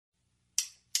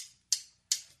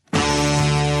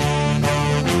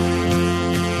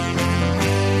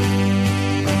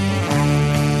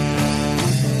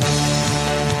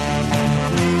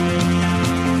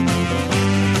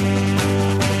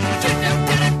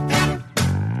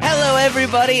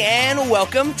everybody, and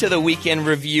welcome to the weekend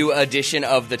review edition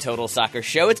of the Total Soccer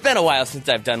Show. It's been a while since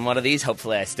I've done one of these.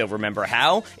 Hopefully I still remember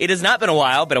how. It has not been a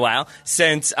while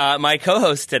since my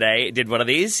co-host today did one of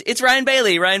these. It's Ryan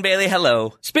Bailey. Ryan Bailey,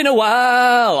 hello. It's been a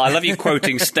while. I love you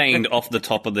quoting Stained off the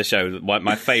top of the show.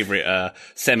 My favorite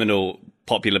seminal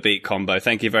popular beat combo.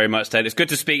 Thank you very much, Ted. It's good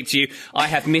to speak to you. I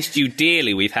have missed you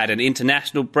dearly. We've had an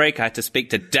international break. I had to speak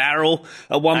to Daryl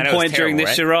at one point during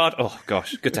this charade. Oh,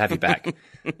 gosh. Good to have you back.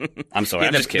 I'm sorry.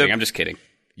 I'm just kidding.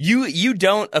 You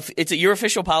don't. It's your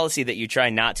official policy that you try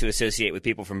not to associate with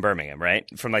people from Birmingham, right?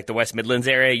 From like the West Midlands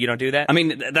area. You don't do that. I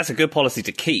mean, that's a good policy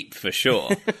to keep for sure.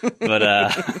 But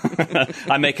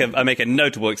I make a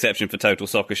notable exception for Total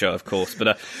Soccer Show, of course.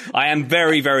 But I am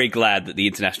very, very glad that the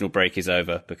international break is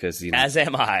over because as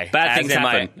am I. Bad things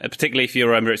happen, particularly if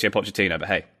you're Mauricio Pochettino. But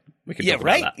hey. We can talk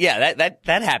about that. Yeah,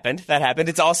 that happened. That happened.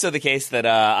 It's also the case that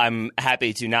I'm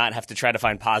happy to not have to try to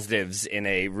find positives in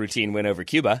a routine win over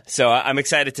Cuba. So I'm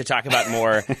excited to talk about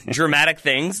more dramatic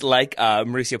things like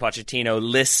Mauricio Pochettino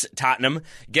lists Tottenham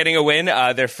getting a win,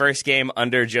 their first game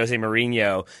under Jose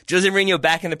Mourinho. Jose Mourinho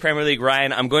back in the Premier League.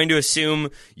 Ryan, I'm going to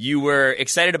assume you were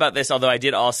excited about this, although I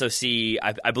did also see,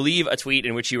 I believe, a tweet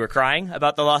in which you were crying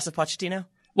about the loss of Pochettino.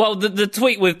 Well, the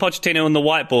tweet with Pochettino on the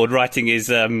whiteboard writing his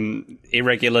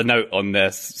irregular note on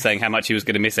there saying how much he was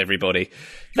going to miss everybody.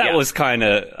 That was kind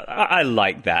of... I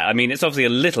like that. I mean, it's obviously a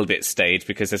little bit staged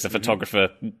because there's a photographer,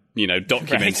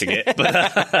 documenting it.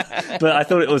 But I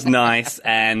thought it was nice,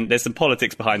 and there's some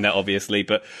politics behind that, obviously.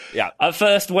 But at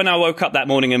first, when I woke up that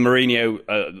morning and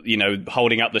Mourinho,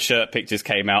 holding up the shirt pictures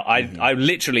came out, I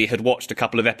literally had watched a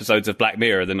couple of episodes of Black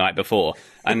Mirror the night before.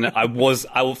 And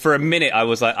for a minute, I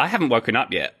was like, I haven't woken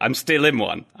up yet. I'm still in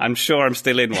one. I'm sure I'm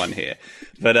still in one here.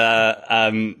 But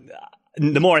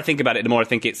the more I think about it, the more I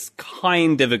think it's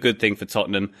kind of a good thing for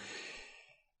Tottenham.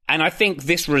 And I think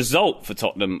this result for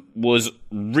Tottenham was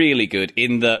really good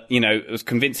in that, it was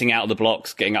convincing out of the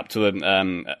blocks, getting up to a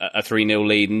 3-0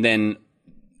 lead. And then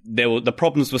the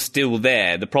problems were still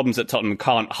there. The problems that Tottenham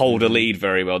can't hold a lead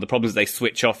very well. The problems they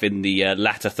switch off in the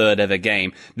latter third of a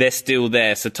game, they're still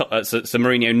there. So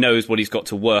Mourinho knows what he's got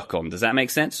to work on. Does that make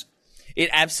sense? It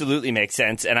absolutely makes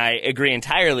sense, and I agree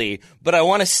entirely. But I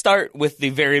want to start with the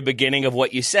very beginning of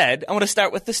what you said. I want to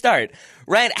start with the start.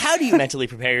 Ryan, how do you mentally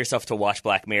prepare yourself to watch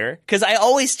Black Mirror? Because I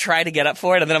always try to get up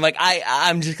for it, and then I'm like,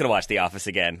 I'm just going to watch The Office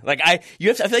again. I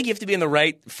feel like you have to be in the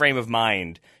right frame of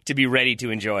mind to be ready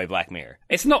to enjoy Black Mirror.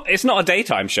 It's not a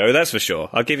daytime show, that's for sure.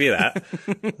 I'll give you that.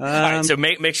 All right, so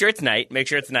make sure it's night. Make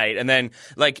sure it's night. And then,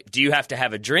 do you have to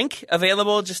have a drink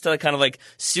available just to kind of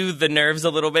soothe the nerves a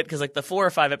little bit? Because the 4 or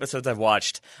 5 episodes I've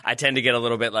watched, I tend to get a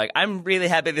little bit I'm really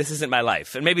happy this isn't my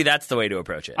life. And maybe that's the way to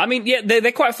approach it. I mean, yeah,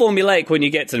 they're quite formulaic when you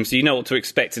get to them, so you know what to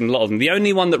expect in a lot of them. The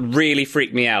only one that really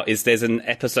freaked me out is there's an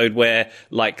episode where,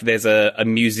 there's a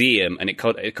museum and it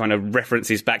kind of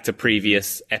references back to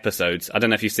previous episodes. I don't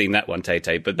know if you've seen that one,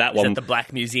 Tay, but that one... Is that the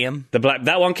Black Museum?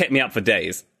 That one kept me up for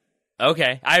days.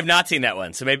 Okay. I have not seen that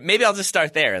one, so maybe I'll just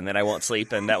start there, and then I won't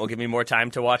sleep, and that will give me more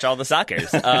time to watch all the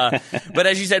soccers. But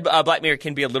as you said, Black Mirror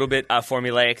can be a little bit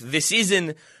formulaic. This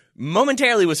season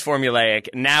momentarily was formulaic.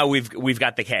 Now we've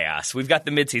got the chaos. We've got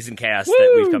the midseason chaos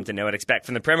that we've come to know and expect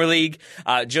from the Premier League.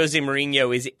 Jose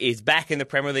Mourinho is back in the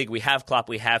Premier League. We have Klopp.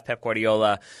 We have Pep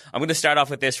Guardiola. I'm going to start off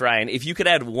with this, Ryan. If you could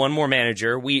add one more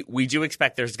manager, we do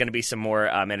expect there's going to be some more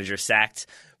managers sacked,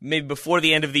 maybe before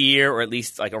the end of the year, or at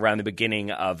least around the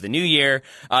beginning of the new year.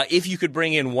 If you could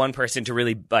bring in one person to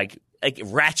really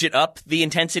ratchet up the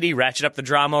intensity, ratchet up the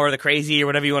drama or the crazy or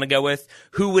whatever you want to go with,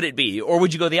 who would it be? Or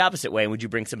would you go the opposite way and would you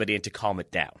bring somebody in to calm it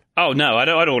down? Oh, no, I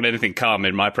don't want anything calm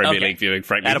in my Premier League viewing,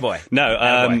 frankly. Attaboy.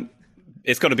 No,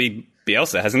 it's got to be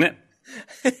Bielsa, hasn't it?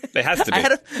 It has to be.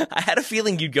 I had a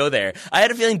feeling you'd go there. I had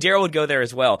a feeling Daryl would go there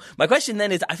as well. My question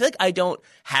then is, I feel like I don't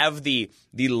have the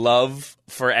love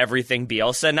for everything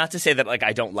Bielsa. Not to say that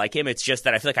I don't like him. It's just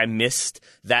that I feel like I missed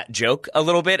that joke a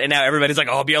little bit, and now everybody's like,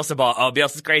 "Oh, Bielsa ball. Oh,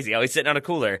 Bielsa's crazy. Oh, he's sitting on a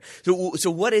cooler."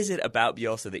 So what is it about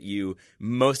Bielsa that you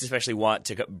most especially want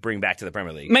to bring back to the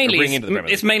Premier League?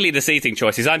 It's mainly the seating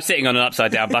choices. I'm sitting on an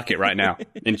upside down bucket right now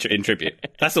in tribute.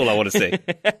 That's all I want to see.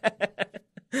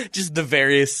 Just the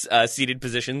various seated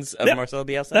positions of Marcelo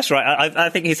Bielsa? That's right. I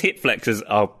think his hip flexors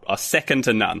are second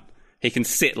to none. He can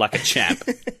sit like a champ.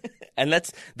 And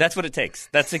that's what it takes.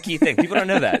 That's the key thing. People don't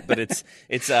know that, but it's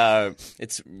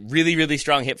really, really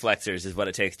strong hip flexors is what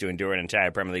it takes to endure an entire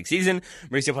Premier League season.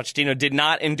 Mauricio Pochettino did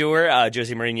not endure.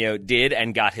 Jose Mourinho did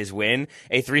and got his win.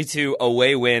 A 3-2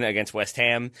 away win against West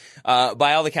Ham.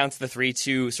 By all accounts, the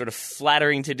 3-2 sort of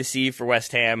flattering to deceive for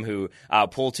West Ham, who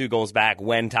pull 2 goals back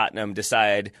when Tottenham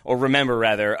decide, or remember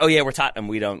rather, oh yeah, we're Tottenham.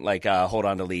 We don't hold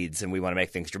on to leads and we want to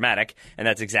make things dramatic. And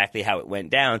that's exactly how it went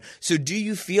down. So do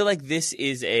you feel like this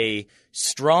is a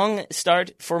strong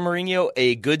start for Mourinho,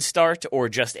 a good start, or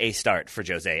just a start for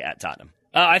Jose at Tottenham?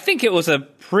 I think it was a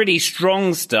pretty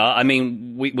strong start. I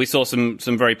mean, we saw some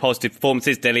very positive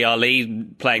performances. Dele Alli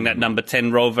playing that number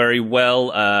 10 role very well.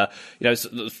 The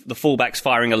fullbacks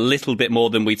firing a little bit more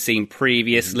than we'd seen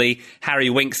previously. Harry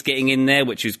Winks getting in there,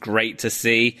 which is great to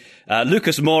see.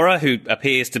 Lucas Moura, who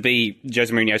appears to be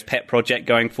Jose Mourinho's pet project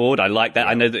going forward. I like that.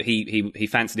 I know that he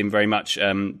fancied him very much.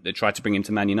 They tried to bring him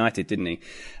to Man United, didn't he?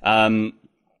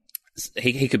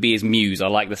 He could be his muse. I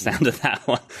like the sound of that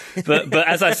one. But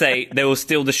as I say, there was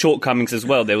still the shortcomings as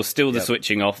well. There was still the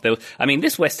switching off.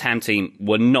 This West Ham team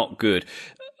were not good.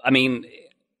 I mean,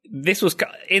 this was,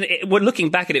 we're looking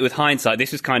back at it with hindsight,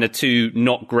 this was kind of 2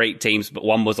 not great teams, but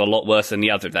one was a lot worse than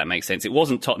the other, if that makes sense. It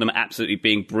wasn't Tottenham absolutely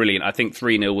being brilliant. I think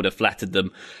 3-0 would have flattered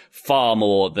them far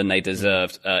more than they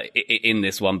deserved in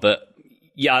this one. But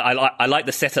yeah, I like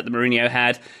the setup that Mourinho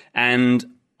had, and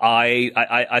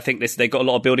I think they've got a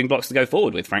lot of building blocks to go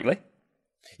forward with, frankly.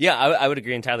 Yeah, I would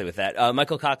agree entirely with that.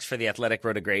 Michael Cox for The Athletic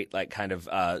wrote a great kind of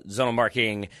zonal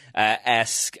marking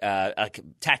esque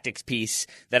tactics piece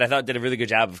that I thought did a really good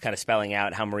job of kind of spelling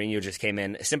out how Mourinho just came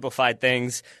in, simplified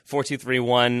things,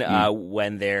 4-2-3-1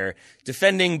 when they're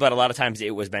defending, but a lot of times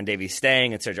it was Ben Davies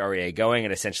staying and Serge Aurier going,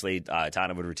 and essentially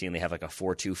Tottenham would routinely have like a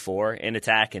 4-2-4 in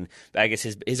attack. And I guess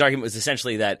his argument was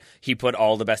essentially that he put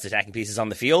all the best attacking pieces on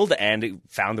the field and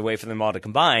found a way for them all to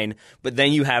combine. But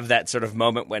then you have that sort of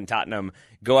moment when Tottenham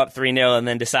go up 3-0 and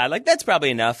then decide, that's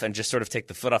probably enough, and just sort of take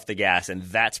the foot off the gas, and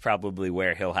that's probably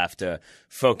where he'll have to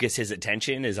focus his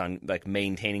attention, is on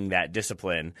maintaining that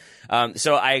discipline.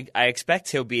 So I expect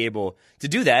he'll be able to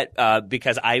do that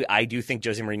because I do think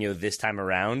Jose Mourinho this time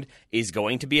around is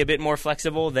going to be a bit more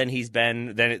flexible than he's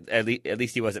been, at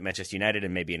least he was at Manchester United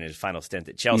and maybe in his final stint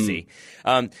at Chelsea.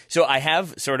 So I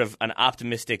have sort of an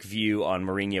optimistic view on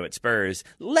Mourinho at Spurs,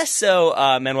 less so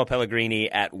Manuel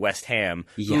Pellegrini at West Ham,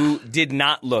 who did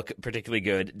not look particularly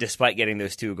good despite getting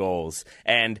those 2 goals.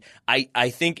 And I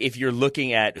think if you're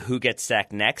looking at who gets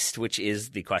sacked next, which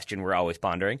is the question we're always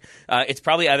pondering, it's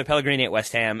probably either Pellegrini at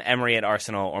West Ham, Emery at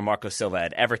Arsenal, or Marco Silva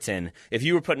at Everton. If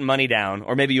you were putting money down,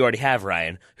 or maybe you already have,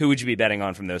 Ryan, who would you be betting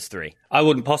on from those 3? I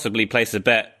wouldn't possibly place a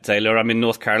bet, Taylor. I'm in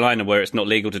North Carolina where it's not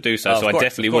legal to do so, I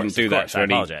definitely wouldn't do that for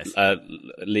any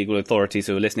legal authorities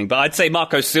who are listening. But I'd say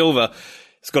Marco Silva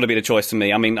has got to be the choice for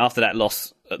me. I mean, after that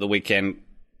loss at the weekend,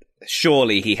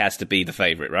 surely he has to be the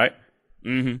favourite, right?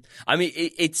 Mm-hmm. I mean,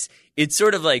 it's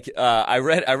sort of like I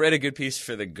read a good piece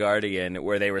for The Guardian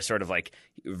where they were sort of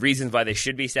reasons why they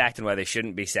should be sacked and why they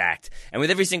shouldn't be sacked. And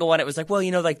with every single one, it was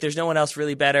there's no one else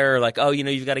really better, or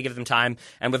you've got to give them time.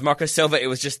 And with Marco Silva, it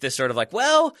was just this sort of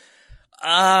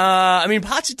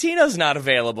Pochettino's not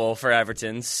available for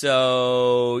Everton,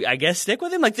 so I guess stick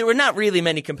with him. There were not really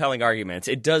many compelling arguments.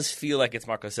 It does feel like it's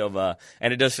Marco Silva,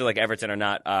 and it does feel like Everton are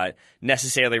not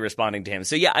necessarily responding to him.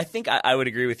 So yeah, I think I would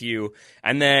agree with you.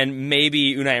 And then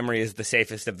maybe Unai Emery is the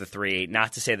safest of the 3.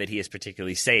 Not to say that he is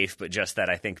particularly safe, but just that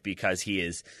I think because he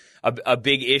is a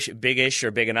big-ish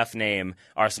or big enough name,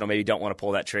 Arsenal maybe don't want to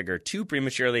pull that trigger too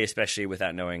prematurely, especially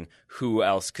without knowing who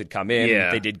else could come in.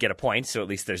 Yeah. They did get a point, so at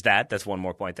least there's that. That's one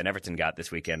more point than Everton got this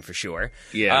weekend for sure.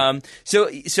 Yeah.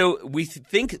 So we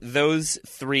think those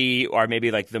 3 are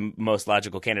maybe the most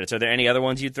logical candidates. Are there any other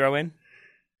ones you'd throw in?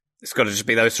 It's got to just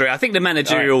be those 3. I think the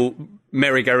managerial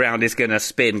merry-go-round is going to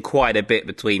spin quite a bit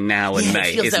between now and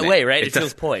May. It feels that way, right? It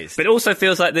feels poised. But it also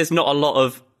feels like there's not a lot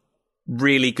of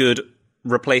really good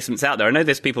replacements out there. I know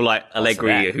there's people like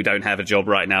Allegri who don't have a job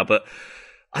right now, but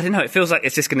I don't know. It feels like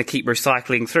it's just going to keep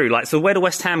recycling through. So where do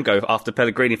West Ham go after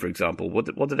Pellegrini, for example? What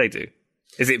do they do?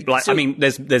 Is it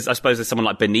there's I suppose there's someone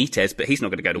like Benitez, but he's not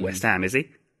going to go to West Ham, is he?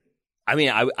 I mean,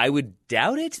 I would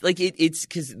doubt it. It's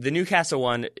because the Newcastle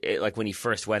one, when he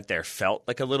first went there, felt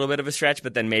like a little bit of a stretch.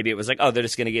 But then maybe it was they're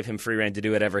just going to give him free rein to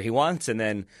do whatever he wants. And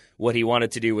then what he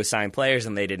wanted to do was sign players,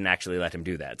 and they didn't actually let him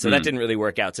do that. So that didn't really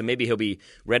work out. So maybe he'll be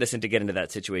reticent to get into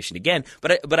that situation again.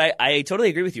 But I totally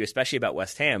agree with you, especially about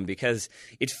West Ham, because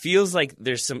it feels like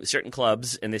there's some certain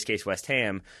clubs, in this case West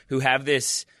Ham, who have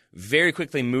this very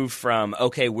quickly moved from,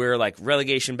 okay, we're like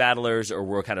relegation battlers or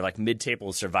we're kind of like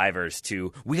mid-table survivors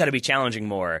to we got to be challenging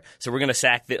more. So we're going to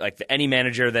sack any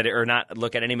manager or not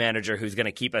look at any manager who's going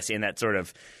to keep us in that sort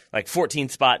of like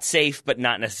 14th spot safe, but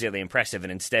not necessarily impressive.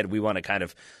 And instead we want to kind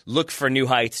of look for new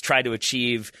heights, try to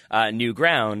achieve new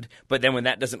ground. But then when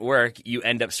that doesn't work, you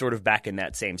end up sort of back in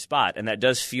that same spot. And that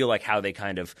does feel like how they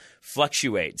kind of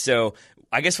fluctuate. So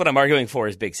I guess what I'm arguing for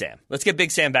is Big Sam. Let's get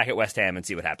Big Sam back at West Ham and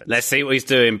see what happens. Let's see what he's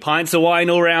doing. Pints of wine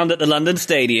all round at the London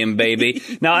Stadium, baby.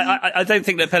 Now, I don't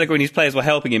think that Pellegrini's players were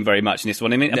helping him very much in this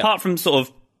one. I mean, apart from sort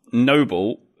of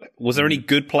Noble, was there any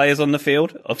good players on the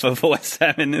field for West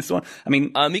Ham in this one? I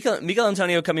mean, Mikel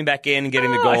Antonio coming back in and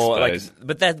getting the goal,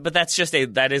 but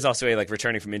that is also a like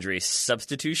returning from injury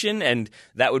substitution, and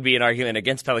that would be an argument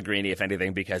against Pellegrini if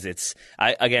anything, because it's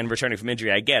again returning from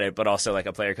injury. I get it, but also like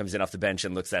a player comes in off the bench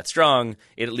and looks that strong,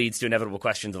 it leads to inevitable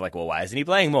questions of like, well, why isn't he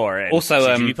playing more? And also,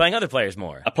 should he be playing other players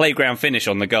more? A playground finish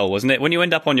on the goal, wasn't it? When you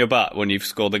end up on your butt when you've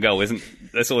scored the goal,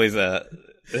 that's always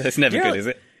it's never good, is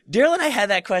it? Daryl and I had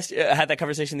that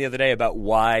conversation the other day about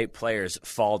why players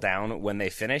fall down when they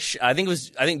finish. I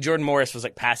think Jordan Morris was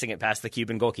like passing it past the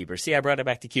Cuban goalkeeper. See, I brought it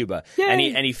back to Cuba, and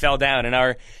he fell down. And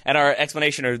our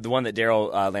explanation, or the one that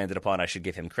Daryl landed upon, I should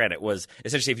give him credit, was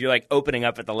essentially if you're like opening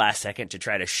up at the last second to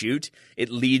try to shoot, it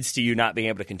leads to you not being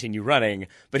able to continue running.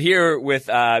 But here with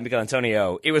Mikel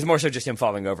Antonio, it was more so just him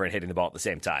falling over and hitting the ball at the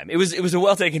same time. It was a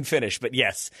well taken finish, but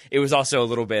yes, it was also a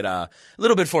little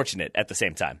bit fortunate at the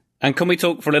same time. And can we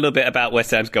talk for a little bit about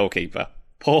West Ham's goalkeeper?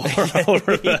 Poor old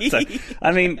Roberto.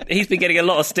 I mean, he's been getting a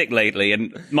lot of stick lately,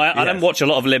 and I don't watch a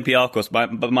lot of Olympiacos,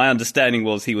 but my understanding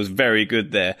was he was very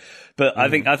good there. But I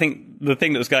think the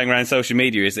thing that was going around social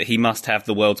media is that he must have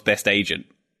the world's best agent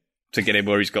to get him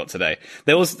where he's got today.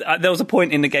 There was a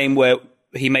point in the game where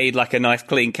he made like a nice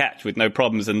clean catch with no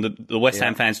problems, and the West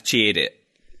Ham fans cheered it.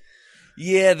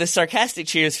 Yeah, the sarcastic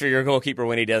cheers for your goalkeeper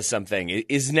when he does something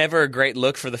is never a great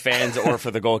look for the fans or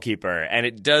for the goalkeeper. And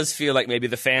it does feel like maybe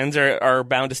the fans are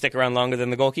bound to stick around longer than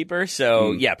the goalkeeper.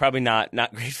 So, yeah, probably not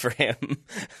great for him.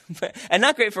 And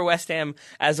not great for West Ham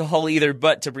as a whole either,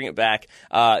 but to bring it back,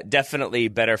 definitely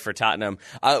better for Tottenham.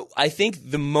 I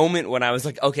think the moment when I was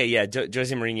like, okay, yeah,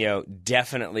 Jose Mourinho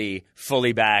definitely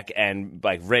fully back and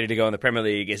like ready to go in the Premier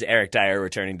League is Eric Dyer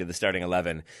returning to the starting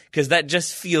 11. Because that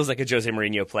just feels like a Jose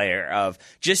Mourinho player of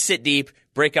just sit deep,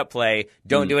 break up play,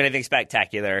 don't do anything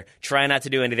spectacular, try not to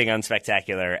do anything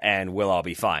unspectacular, and we'll all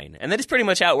be fine. And that is pretty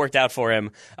much how it worked out for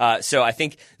him. So I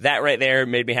think that right there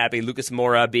made me happy. Lucas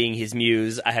Moura being his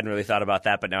muse, I hadn't really thought about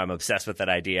that, but now I'm obsessed with that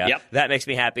idea. Yep. That makes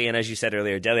me happy. And as you said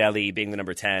earlier, Dele Alli being the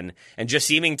number 10 and just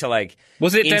seeming to like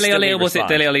Was it Dele Alli or was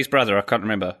respond. it Dele Alli's brother? I can't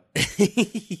remember.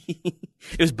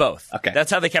 It was both. Okay.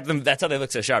 That's how they kept them. That's how they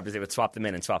looked so sharp, is they would swap them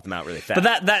in and swap them out really fast.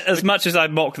 But that as much as I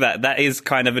mock that is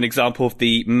kind of an example of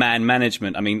the man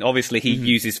management. I mean, obviously he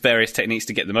uses various techniques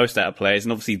to get the most out of players,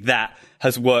 and obviously that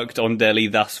has worked on Dele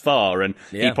thus far. And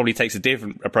he probably takes a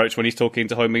different approach when he's talking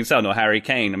to Heung-min Son or Harry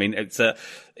Kane. I mean,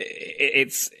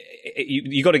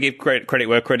 you got to give credit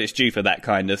where credit's due for that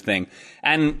kind of thing.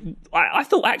 And I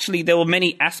thought actually there were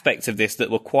many aspects of this that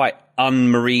were quite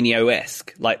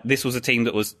un-Mourinho-esque. Like this was a team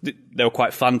they were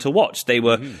quite fun to watch. They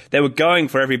were going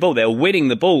for every ball. They were winning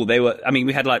the ball.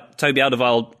 We had like Toby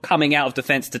Alderweireld coming out of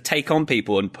defence to take on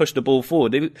people and push the ball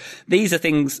forward. These are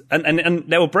things, and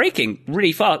they were breaking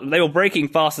really fast. They were breaking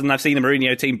faster than I've seen a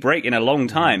Mourinho team break in a long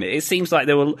time. It seems like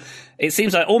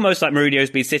almost like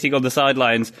Mourinho's been sitting on the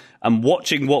sidelines and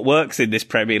watching what works in this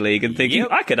Premier League and thinking,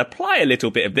 I could apply a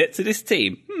little bit of it to this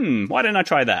team. Why don't I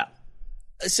try that?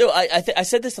 So I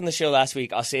said this on the show last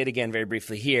week. I'll say it again very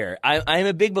briefly here. I'm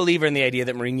a big believer in the idea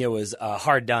that Mourinho was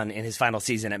hard done in his final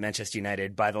season at Manchester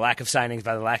United by the lack of signings,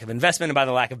 by the lack of investment, and by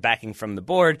the lack of backing from the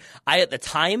board. I, at the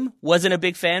time, wasn't a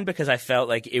big fan because I felt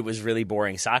like it was really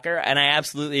boring soccer. And I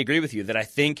absolutely agree with you that I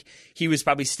think he was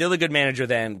probably still a good manager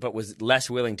then, but was less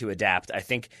willing to adapt. I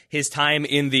think his time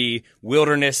in the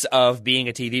wilderness of being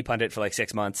a TV pundit for like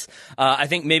 6 months, I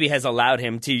think maybe has allowed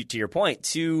him, to your point,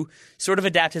 to sort of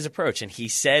adapt his approach. And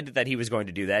he said that he was going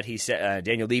to do that. He said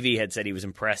Daniel Levy had said he was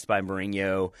impressed by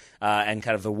Mourinho and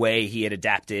kind of the way he had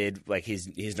adapted, like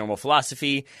his normal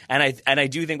philosophy. And I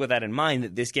do think with that in mind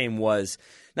that this game was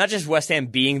not just West Ham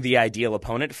being the ideal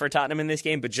opponent for Tottenham in this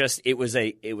game, but just it was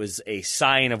a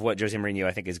sign of what Jose Mourinho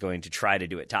I think is going to try to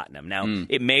do at Tottenham. Now,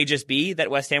 it may just be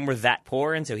that West Ham were that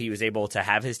poor, and so he was able to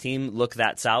have his team look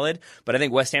that solid. But I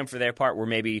think West Ham, for their part, were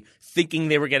maybe thinking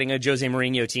they were getting a Jose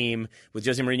Mourinho team with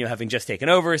Jose Mourinho having just taken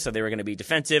over, so they were going to be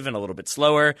defensive and a little bit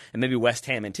slower, and maybe West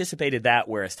Ham anticipated that,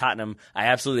 whereas Tottenham, I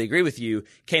absolutely agree with you,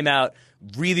 came out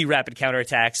really rapid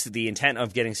counterattacks. The intent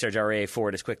of getting Serge Aurier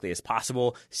forward as quickly as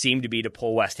possible seemed to be to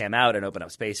pull West Ham out and open up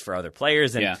space for other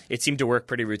players, and it seemed to work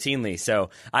pretty routinely.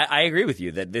 So I agree with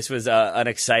you that this was an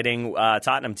exciting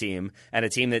Tottenham team, and a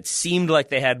team that seemed like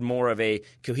they had more of a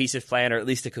cohesive plan, or at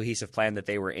least a cohesive plan that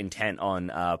they were intent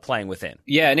on playing within.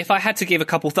 Yeah, and if I had to give a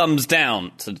couple thumbs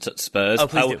down to Spurs,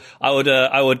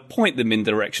 I would point them in the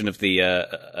direction of the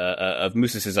of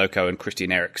Moussa Sissoko and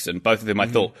Christian Eriksen. Both of them, I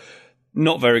thought,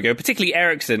 not very good. Particularly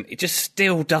Eriksen, it just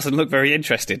still doesn't look very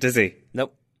interested, does he?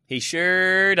 Nope. He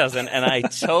sure doesn't, and I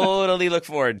totally look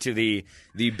forward to the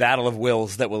battle of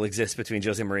wills that will exist between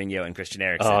Jose Mourinho and Christian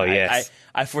Eriksen. Oh, yes.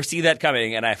 I foresee that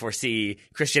coming, and I foresee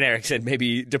Christian Eriksen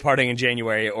maybe departing in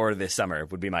January or this summer,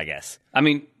 would be my guess. I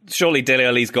mean, surely Dele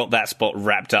Alli's got that spot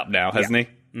wrapped up now, hasn't he?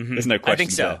 Mm-hmm. There's no question. I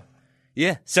think so. There.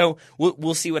 Yeah, so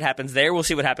we'll see what happens there. We'll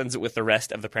see what happens with the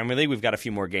rest of the Premier League. We've got a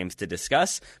few more games to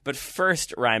discuss. But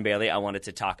first, Ryan Bailey, I wanted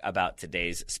to talk about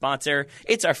today's sponsor.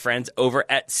 It's our friends over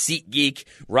at SeatGeek.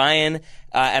 Ryan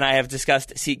and I have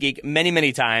discussed SeatGeek many,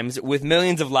 many times. With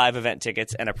millions of live event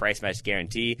tickets and a price match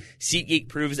guarantee, SeatGeek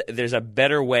proves there's a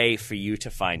better way for you to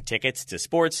find tickets to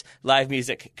sports, live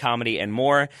music, comedy, and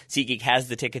more. SeatGeek has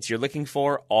the tickets you're looking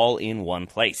for all in one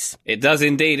place. It does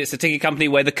indeed. It's a ticket company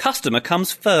where the customer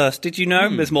comes first. Did you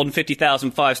know? There's more than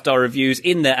 50,000 5-star reviews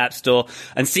in their app store,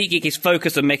 and SeatGeek is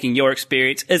focused on making your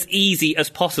experience as easy as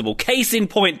possible. Case in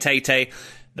point, Tay-Tay,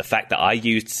 the fact that I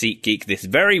used SeatGeek this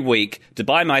very week to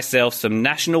buy myself some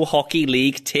National Hockey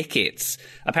League tickets.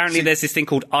 Apparently there's this thing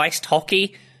called iced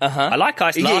hockey. I like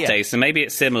iced lattes, so maybe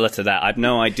it's similar to that. I've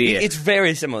no idea. It's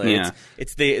very similar. Yeah.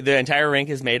 It's the entire rink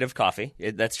is made of coffee.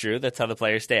 That's true. That's how the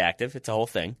players stay active. It's a whole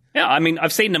thing. Yeah, I mean,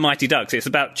 I've seen the Mighty Ducks. It's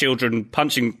about children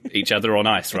punching each other on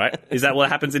ice, right? Is that what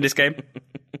happens in this game?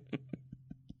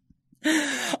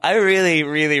 I really,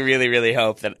 really, really, really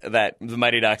hope that the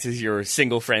Mighty Ducks is your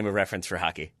single frame of reference for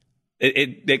hockey.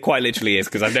 It quite literally is,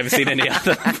 because I've never seen any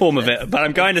other form of it. But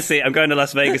I'm going to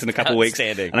Las Vegas in a couple of weeks,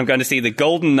 and I'm going to see the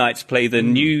Golden Knights play the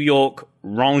New York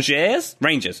Rangers.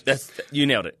 You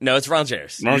nailed it. No, it's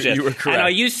Rangers. You were correct. And I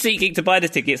used SeatGeek to buy the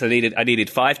tickets. I needed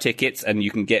 5 tickets, and you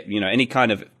can get any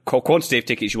kind of quantity of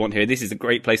tickets you want here. This is a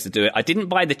great place to do it. I didn't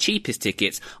buy the cheapest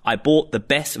tickets. I bought the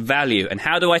best value. And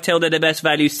how do I tell they're the best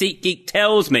value? SeatGeek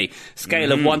tells me.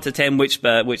 Scale of 1 to 10, which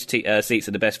seats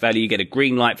are the best value. You get a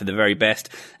green light for the very best,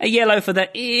 a yellow for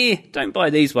the don't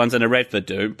buy these ones, and a red for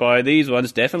don't buy these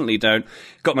ones, definitely don't.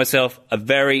 Got myself a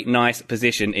very nice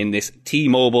position in this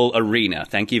T-Mobile arena.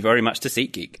 Thank you very much to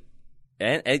SeatGeek.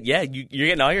 And yeah, you're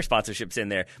getting all your sponsorships in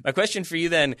there. My question for you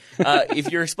then,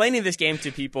 if you're explaining this game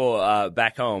to people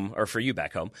back home, or for you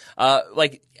back home, I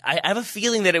have a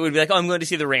feeling that it would be like, I'm going to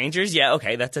see the Rangers. Yeah,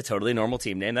 okay, that's a totally normal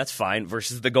team name. That's fine.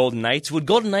 Versus the Golden Knights. Would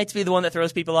Golden Knights be the one that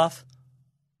throws people off?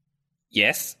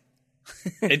 Yes.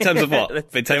 In terms of what?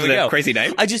 In terms of that crazy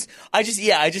name? I just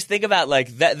think about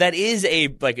that is a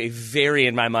very,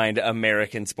 in my mind,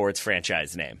 American sports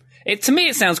franchise name. To me,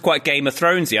 it sounds quite Game of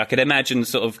Thronesy. I could imagine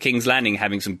sort of King's Landing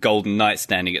having some golden knights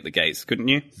standing at the gates, couldn't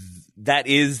you? I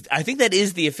think that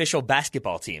is the official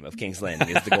basketball team of King's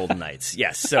Landing, is the Golden Knights.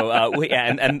 Yes. So,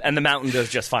 and the Mountain does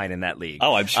just fine in that league.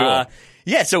 Oh, I'm sure.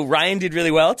 Yeah, so Ryan did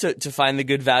really well to find the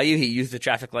good value. He used the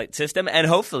traffic light system, and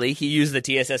hopefully he used the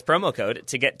TSS promo code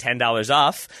to get $10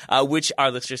 off, which our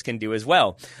listeners can do as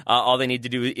well. All they need to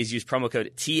do is use promo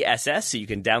code TSS, so you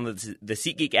can download the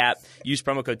SeatGeek app, use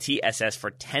promo code TSS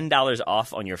for $10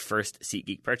 off on your first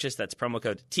SeatGeek purchase. That's promo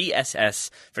code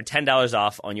TSS for $10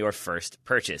 off on your first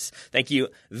purchase. Thank you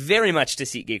very much to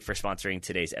SeatGeek for sponsoring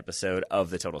today's episode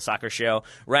of the Total Soccer Show.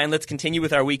 Ryan, let's continue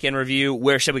with our weekend review.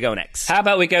 Where should we go next? How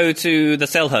about we go to the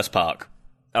Selhurst Park?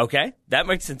 Okay, that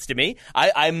makes sense to me.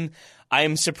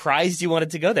 I'm surprised you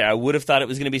wanted to go there. I would have thought it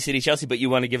was going to be City Chelsea, but you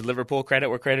want to give Liverpool credit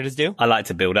where credit is due? I like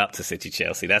to build up to City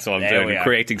Chelsea. That's what I'm doing. I'm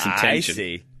creating some tension. I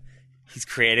see. He's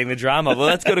creating the drama. Well,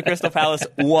 let's go to Crystal Palace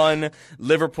 1,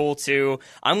 Liverpool 2.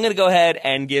 I'm going to go ahead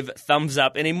and give thumbs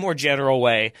up in a more general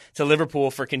way to Liverpool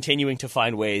for continuing to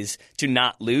find ways to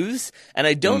not lose. And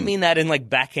I don't mean that in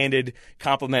backhanded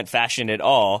compliment fashion at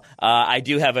all. I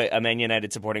do have a Man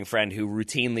United supporting friend who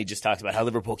routinely just talks about how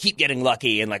Liverpool keep getting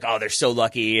lucky and they're so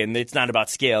lucky and it's not about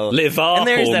skill. Liverpool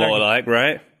more like,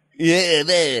 right?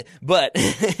 Yeah, but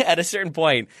at a certain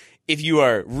point, if you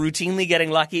are routinely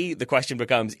getting lucky, the question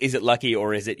becomes, is it lucky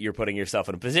or is it you're putting yourself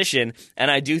in a position? And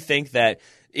I do think that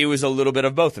it was a little bit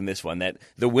of both in this one, that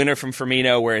the winner from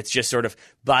Firmino, where it's just sort of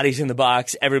bodies in the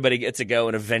box, everybody gets a go,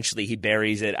 and eventually he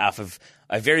buries it off of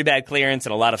a very bad clearance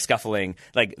and a lot of scuffling.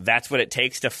 Like, that's what it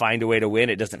takes to find a way to win.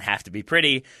 It doesn't have to be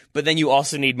pretty. But then you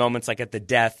also need moments like at the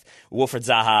death, Wilfried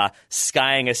Zaha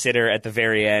skying a sitter at the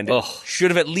very end. Ugh.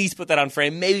 Should have at least put that on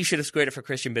frame. Maybe should have squared it for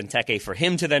Christian Benteke for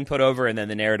him to then put over, and then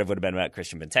the narrative would have been about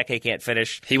Christian Benteke can't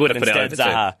finish. He would have but put it instead,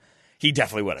 over Zaha, he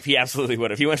definitely would have. He absolutely would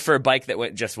have. He went for a bike that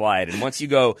went just wide. And once you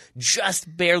go just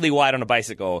barely wide on a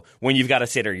bicycle, when you've got a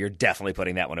sitter, you're definitely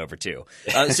putting that one over too.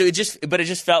 So it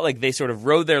just felt like they sort of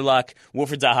rode their luck.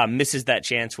 Wilfried Zaha misses that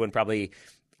chance when probably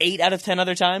 8 out of 10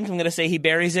 other times, I'm going to say he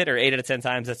buries it, or 8 out of 10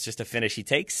 times that's just a finish he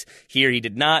takes. Here he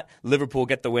did not. Liverpool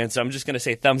get the win, so I'm just going to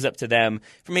say thumbs up to them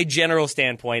from a general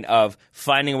standpoint of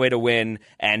finding a way to win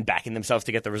and backing themselves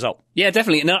to get the result. Yeah,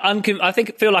 definitely. No, I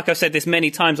feel like I've said this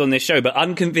many times on this show, but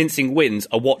unconvincing wins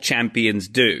are what champions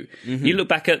do. Mm-hmm. You look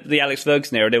back at the Alex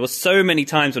Ferguson era, there were so many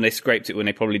times when they scraped it when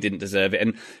they probably didn't deserve it.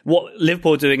 And what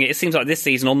Liverpool are doing, it seems like this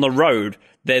season on the road,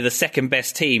 they're the second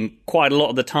best team quite a lot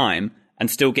of the time, and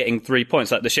still getting 3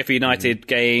 points, like the Sheffield United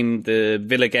game, the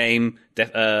Villa game,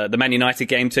 the Man United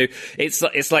game too.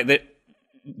 It's like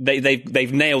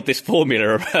they've nailed this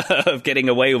formula of getting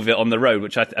away with it on the road,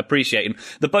 which I appreciate. And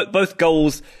both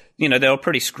goals, they were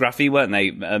pretty scruffy, weren't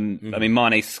they? I mean,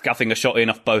 Mane scuffing a shot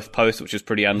in off both posts, which was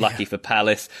pretty unlucky for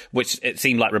Palace, which it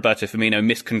seemed like Roberto Firmino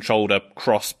miscontrolled a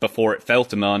cross before it fell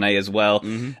to Mane as well.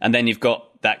 Mm-hmm. And then you've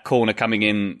got that corner coming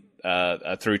in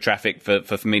through traffic for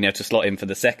Firmino to slot in for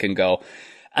the second goal.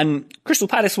 And Crystal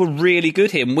Palace were really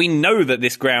good here. And we know that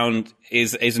this ground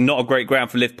is not a great ground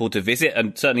for Liverpool to visit,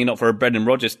 and certainly not for a Brendan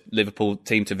Rodgers Liverpool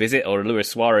team to visit, or a Luis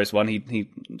Suarez one. He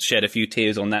shed a few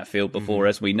tears on that field before,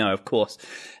 as we know, of course.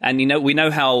 And, we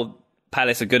know how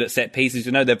Palace are good at set pieces.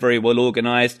 They're very well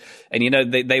organised, and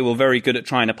they were very good at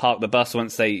trying to park the bus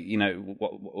once they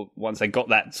got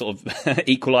that sort of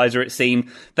equaliser. It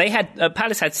seemed they had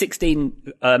Palace had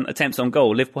 16 attempts on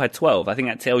goal. Liverpool had 12. I think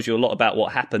that tells you a lot about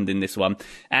what happened in this one.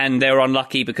 And they were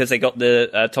unlucky because they got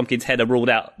the Tompkins header ruled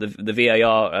out, the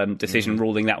VAR decision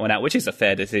ruling that one out, which is a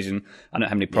fair decision. I don't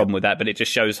have any problem with that, but it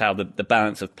just shows how the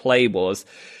balance of play was.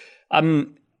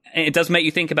 It does make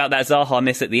you think about that Zaha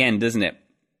miss at the end, doesn't it?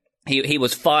 He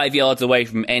was 5 yards away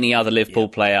from any other Liverpool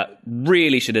player.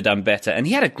 Really should have done better, and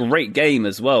he had a great game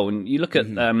as well. And you look at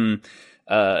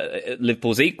Palace's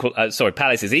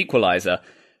equaliser.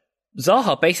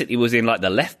 Zaha basically was in like the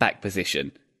left back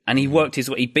position, and he worked his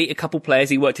way. He beat a couple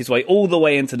players. He worked his way all the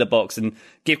way into the box. And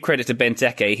give credit to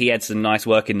Benteke, he had some nice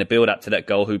work in the build up to that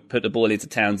goal. Who put the ball into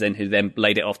Townsend, who then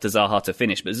laid it off to Zaha to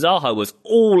finish. But Zaha was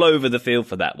all over the field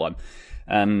for that one.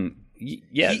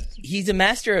 Yeah, he's a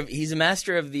master of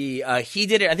the. He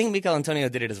did it. I think Mikel Antonio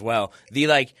did it as well.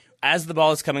 As the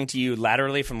ball is coming to you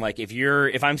laterally from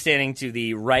if I'm standing to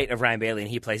the right of Ryan Bailey and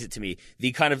he plays it to me,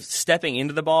 the kind of stepping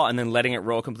into the ball and then letting it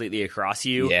roll completely across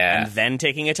you, and then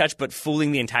taking a touch, but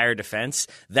fooling the entire defense.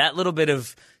 That little bit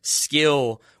of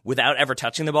skill without ever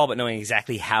touching the ball, but knowing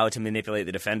exactly how to manipulate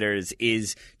the defenders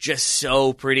is just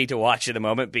so pretty to watch at the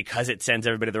moment, because it sends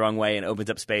everybody the wrong way and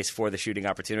opens up space for the shooting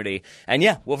opportunity. And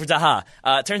yeah, Wilfried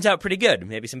Zaha turns out pretty good.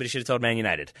 Maybe somebody should have told Man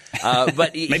United,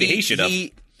 but maybe he should have.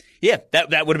 Yeah,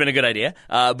 that would have been a good idea.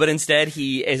 But instead,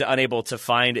 he is unable to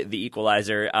find the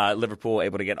equalizer. Liverpool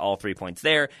able to get all 3 points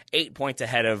there. 8 points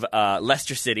ahead of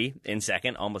Leicester City in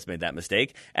second. Almost made that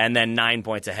mistake. And then 9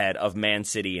 points ahead of Man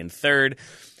City in third.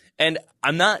 And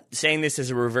I'm not saying this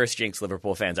as a reverse jinx,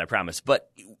 Liverpool fans, I promise,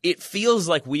 but it feels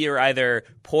like we are either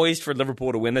poised for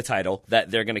Liverpool to win the title,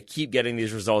 that they're going to keep getting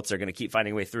these results, they're going to keep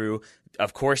finding a way through.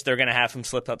 Of course, they're going to have some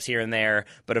slip-ups here and there,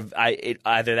 but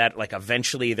either that,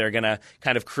 eventually they're going to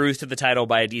kind of cruise to the title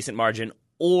by a decent margin,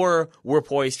 or we're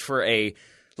poised for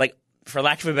for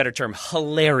lack of a better term,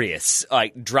 hilarious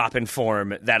drop in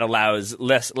form that allows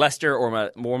Leicester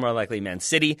or more likely Man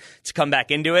City to come back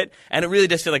into it. And it really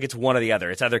does feel like it's one or the other.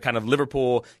 It's either kind of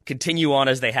Liverpool continue on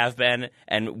as they have been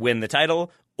and win the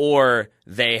title, or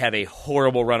they have a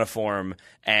horrible run of form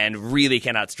and really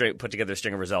cannot put together a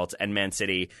string of results, and Man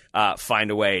City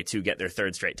find a way to get their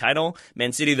third straight title.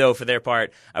 Man City, though, for their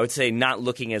part, I would say not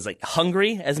looking as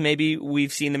hungry as maybe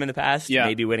we've seen them in the past. Yeah.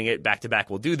 Maybe winning it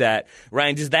back-to-back will do that.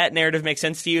 Ryan, does that narrative make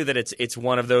sense to you, that it's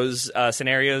one of those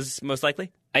scenarios most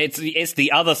likely? It's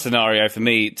the other scenario for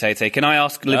me, Tate. Can I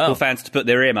ask Liverpool fans to put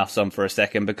their earmuffs on for a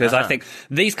second? Because I think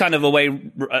these kind of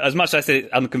away, as much as I say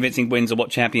unconvincing wins are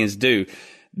what champions do,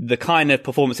 the kind of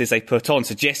performances they put on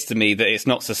suggests to me that it's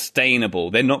not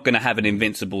sustainable. They're not going to have an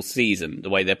invincible season the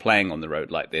way they're playing on the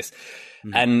road like this.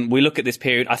 And we look at this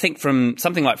period, I think from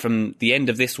the end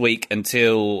of this week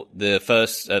until the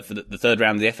third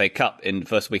round of the FA Cup in the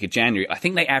first week of January, I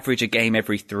think they average a game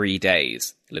every 3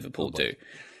 days, Liverpool do.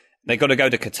 They've got to go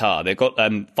to Qatar. They've got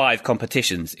 5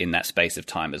 competitions in that space of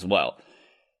time as well.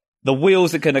 The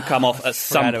wheels are going to come off at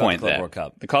some point there.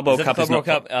 The Club World Cup is not.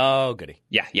 Oh, goody.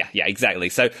 Yeah, exactly.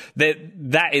 So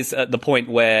that is at the point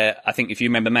where I think if you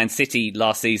remember Man City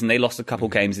last season, they lost a couple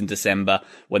games in December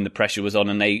when the pressure was on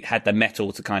and they had the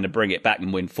mettle to kind of bring it back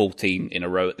and win 14 in a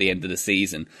row at the end of the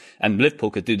season. And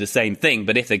Liverpool could do the same thing.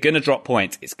 But if they're going to drop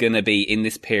points, it's going to be in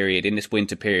this period, in this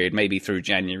winter period, maybe through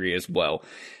January as well.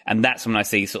 And that's when I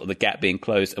see sort of the gap being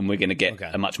closed and we're going to get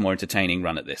a much more entertaining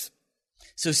run at this.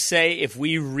 So say if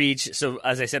we reach, so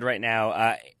as I said right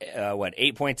now,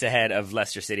 8 points ahead of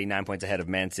Leicester City, 9 points ahead of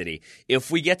Man City. If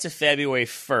we get to February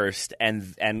 1st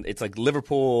and it's like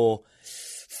Liverpool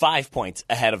 5 points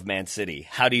ahead of Man City,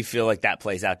 how do you feel like that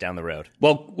plays out down the road?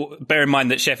 Well, bear in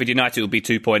mind that Sheffield United will be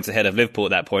 2 points ahead of Liverpool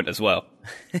at that point as well.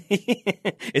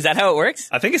 Is that how it works?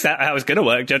 I think it's how it's going to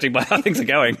work, judging by how things are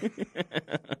going.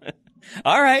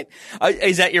 All right.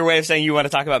 Is that your way of saying you want to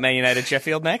talk about Man United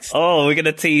Sheffield next? Oh, we're going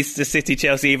to tease the City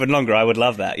Chelsea even longer. I would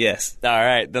love that, yes. All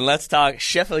right. Then let's talk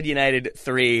Sheffield United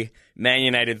 3, Man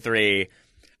United 3.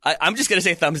 I'm just going to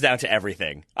say thumbs down to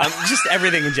everything. Just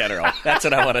everything in general. That's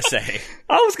what I want to say.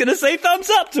 I was going to say thumbs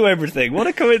up to everything. What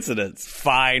a coincidence.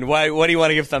 Fine. What do you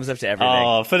want to give thumbs up to everything?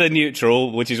 Oh, for the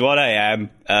neutral, which is what I am.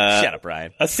 Shut up,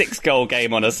 Ryan. A 6-goal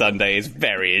game on a Sunday is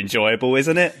very enjoyable,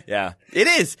 isn't it? Yeah, it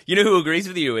is. You know who agrees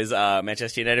with you is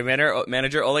Manchester United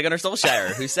manager Ole Gunnar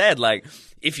Solskjaer, who said, like,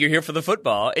 if you're here for the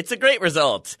football, it's a great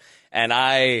result. And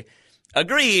I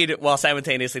agreed, while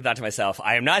simultaneously thought to myself,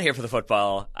 I am not here for the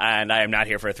football, and I am not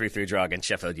here for a 3-3 draw against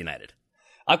Sheffield United.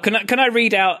 Can I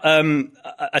read out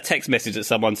a text message that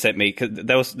someone sent me? Cause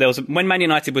there was when Man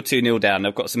United were 2-0 down.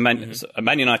 I've got a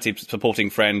Man United supporting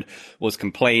friend was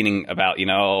complaining about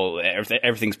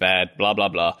everything's bad, blah blah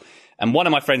blah. And one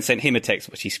of my friends sent him a text,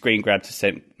 which he screen grabbed to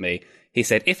send me. He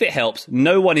said, if it helps,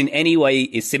 no one in any way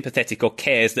is sympathetic or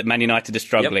cares that Man United are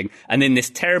struggling. Yep. And in this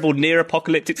terrible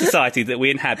near-apocalyptic society that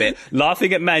we inhabit,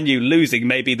 laughing at Man U losing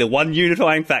may be the one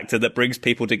unifying factor that brings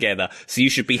people together. So you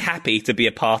should be happy to be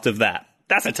a part of that.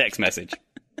 That's a text message.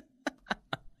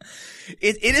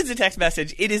 It is a text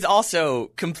message. It is also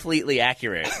completely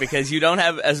accurate because you don't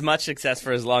have as much success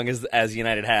for as long as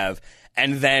United have.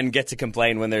 And then get to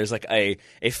complain when there's like a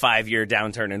 5-year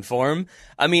downturn in form.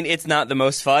 I mean, it's not the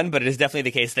most fun, but it is definitely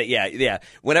the case that, yeah.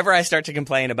 Whenever I start to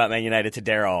complain about Man United to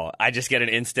Daryl, I just get an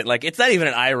instant, like, it's not even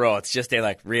an eye roll. It's just a,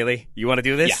 like, really? You want to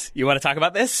do this? Yeah. You want to talk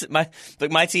about this?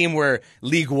 My team were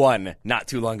League One not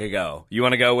too long ago. You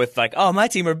want to go with, like, oh, my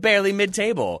team are barely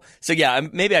mid-table. So, yeah,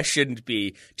 maybe I shouldn't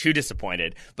be too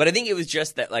disappointed. But I think it was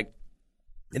just that, like,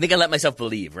 I think I let myself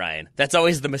believe, Ryan. That's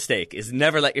always the mistake, is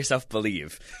never let yourself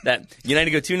believe. That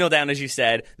United go 2-0 down, as you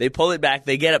said. They pull it back.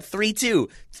 They get up 3-2.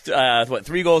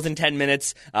 3 goals in 10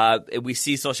 minutes. We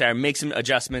see Solskjaer make some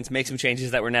adjustments, make some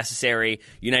changes that were necessary.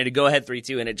 United go ahead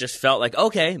 3-2, and it just felt like,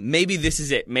 okay, maybe this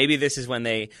is it. Maybe this is when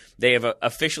they have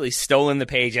officially stolen the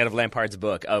page out of Lampard's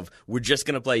book of we're just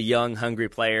going to play young, hungry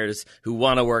players who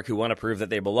want to work, who want to prove that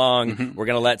they belong. Mm-hmm. We're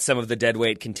going to let some of the dead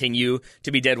weight continue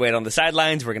to be dead weight on the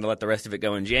sidelines. We're going to let the rest of it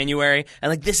go in January, and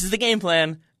like this is the game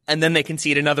plan. And then they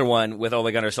concede another one with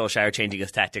Ole Gunnar Solskjaer changing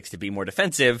his tactics to be more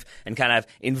defensive and kind of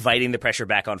inviting the pressure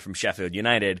back on from Sheffield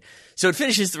United. So it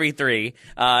finishes 3-3,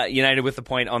 United with the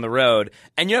point on the road.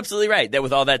 And you're absolutely right that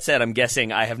with all that said, I'm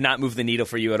guessing I have not moved the needle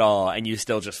for you at all, and you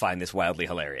still just find this wildly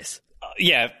hilarious.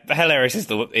 Yeah, hilarious is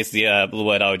the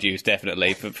word I would use,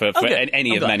 definitely, for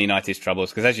any of Man United's troubles.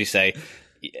 Because as you say,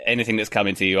 anything that's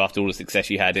coming to you after all the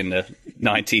success you had in the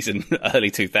 90s and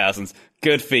early 2000s,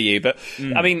 good for you. But,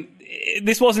 I mean,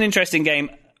 this was an interesting game.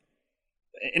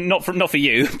 Not for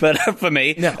you, but for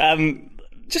me. No.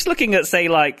 Just looking at, say,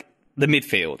 like, the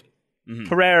midfield. Mm-hmm.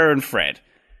 Pereira and Fred.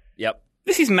 Yep.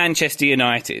 This is Manchester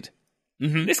United.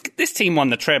 Mm-hmm. This team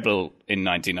won the treble in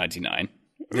 1999.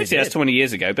 Obviously, that's 20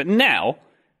 years ago. But now,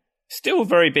 still a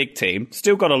very big team.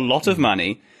 Still got a lot of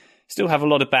money. Still have a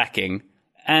lot of backing.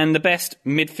 And the best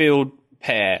midfield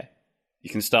pair you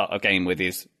can start a game with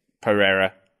is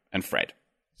Pereira and Fred.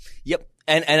 Yep.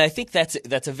 And I think that's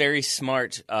a very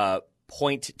smart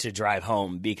point to drive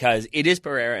home because it is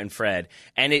Pereira and Fred.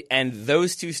 And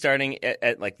those two starting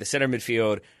at like the center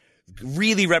midfield,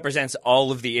 really represents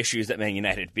all of the issues at Man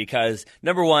United because,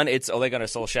 number one, it's Ole Gunnar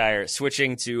Solskjaer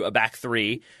switching to a back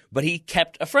three, but he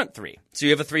kept a front three. So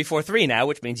you have a 3-4-3 now,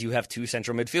 which means you have two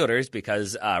central midfielders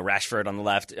because Rashford on the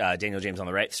left, Daniel James on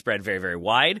the right, spread very, very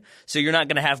wide. So you're not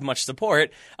going to have much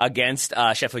support against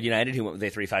Sheffield United, who went with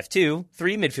a 3-5-2.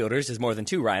 Three midfielders is more than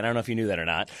two, Ryan. I don't know if you knew that or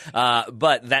not.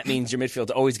 But that means your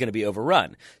midfield's always going to be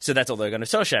overrun. So that's Ole Gunnar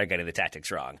Solskjaer getting the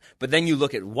tactics wrong. But then you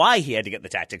look at why he had to get the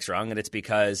tactics wrong, and it's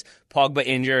because Pogba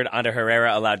injured, Ander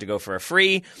Herrera allowed to go for a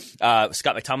free,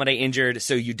 Scott McTominay injured,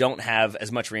 so you don't have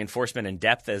as much reinforcement and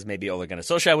depth as maybe Ole Gunnar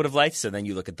Solskjaer would have liked. So then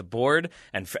you look at the board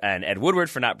and Ed Woodward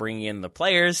for not bringing in the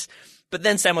players. But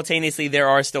then simultaneously, there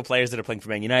are still players that are playing for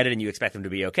Man United, and you expect them to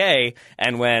be okay.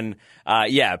 And when,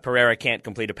 Pereira can't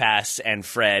complete a pass and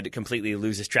Fred completely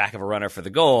loses track of a runner for the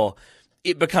goal,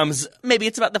 it becomes, maybe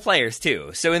it's about the players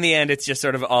too. So in the end, it's just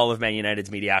sort of all of Man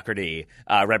United's mediocrity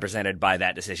represented by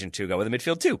that decision to go with the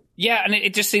midfield too. Yeah, and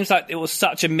it just seems like it was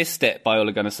such a misstep by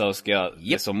Ole Gunnar Solskjaer,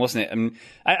 this one, wasn't it? And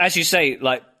as you say,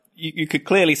 like, you could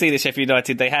clearly see that Sheffield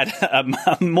United, they had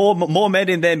more men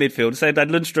in their midfield. So they had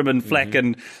Lundstrom and Fleck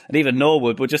and even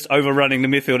Norwood were just overrunning the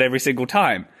midfield every single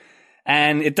time.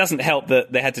 And it doesn't help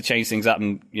that they had to change things up.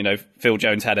 And, Phil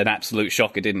Jones had an absolute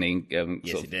shocker, didn't he?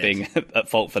 Yes, he did. Being at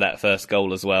fault for that first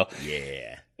goal as well.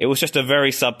 Yeah. It was just a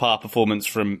very subpar performance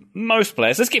from most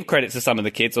players. Let's give credit to some of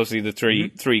the kids. Obviously, the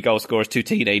three goal scorers, 2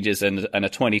 teenagers and a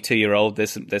 22-year-old.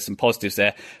 There's some positives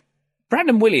there.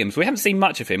 Brandon Williams, we haven't seen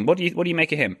much of him. What do you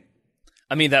make of him?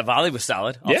 I mean, that volley was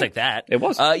solid. I'll take that. It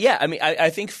was. I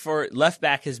think for left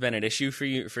back has been an issue for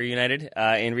United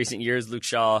in recent years. Luke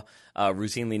Shaw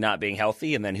routinely not being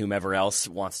healthy, and then whomever else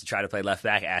wants to try to play left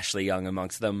back, Ashley Young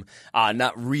amongst them,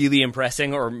 not really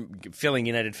impressing or filling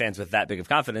United fans with that big of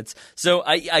confidence. So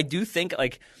I do think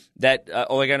that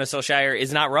Ole Gunnar Solskjaer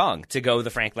is not wrong to go the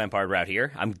Frank Lampard route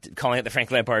here. I'm calling it the Frank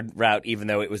Lampard route, even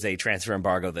though it was a transfer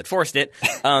embargo that forced it.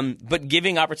 But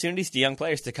giving opportunities to young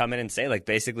players to come in and say,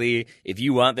 basically, if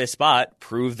you want this spot,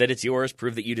 prove that it's yours,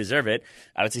 prove that you deserve it.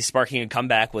 I would say sparking a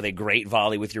comeback with a great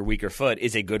volley with your weaker foot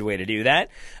is a good way to do that.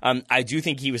 I do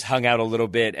think he was hung out a little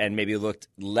bit and maybe looked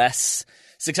less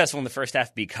successful in the first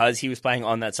half because he was playing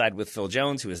on that side with Phil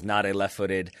Jones, who is not a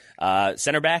left-footed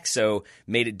center back, so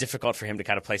made it difficult for him to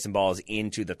kind of play some balls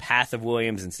into the path of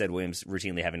Williams. Instead, Williams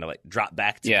routinely having to drop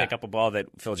back to pick up a ball that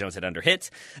Phil Jones had underhit.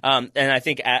 And I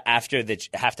think after the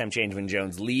halftime change when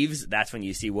Jones leaves, that's when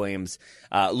you see Williams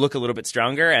look a little bit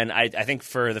stronger. And I think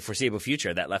for the foreseeable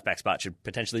future, that left-back spot should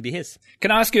potentially be his. Can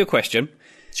I ask you a question?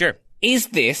 Sure. Is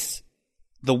this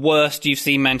the worst you've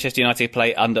seen Manchester United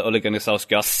play under Ole Gunnar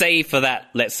Solskjaer, save for that,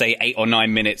 let's say, 8 or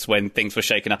 9 minutes when things were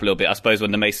shaken up a little bit? I suppose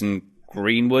when the Mason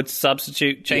Greenwood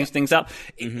substitute changed things up.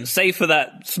 Save for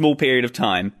that small period of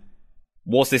time,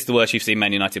 was this the worst you've seen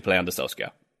Man United play under Solskjaer?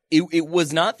 It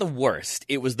was not the worst.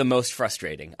 It was the most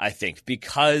frustrating, I think,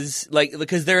 because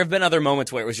there have been other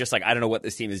moments where it was just I don't know what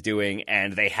this team is doing,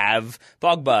 and they have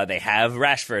Pogba, they have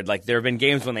Rashford. There have been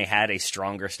games when they had a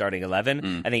stronger starting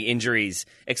 11. I think injuries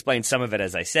explain some of it,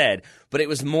 as I said, but it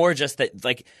was more just that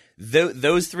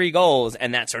those 3 goals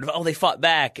and that sort of, they fought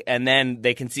back and then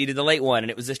they conceded the late one and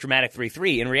it was this dramatic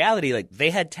 3-3. In reality, they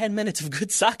had 10 minutes of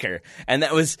good soccer. And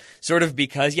that was sort of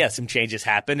because, some changes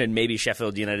happened and maybe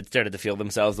Sheffield United started to feel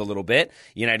themselves a little bit.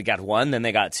 United got 1, then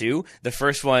they got 2. The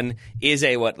first one is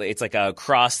it's like a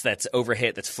cross that's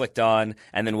overhit, that's flicked on,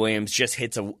 and then Williams just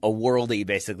hits a worldie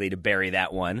basically to bury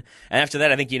that one. And after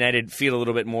that, I think United feel a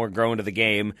little bit more grown to the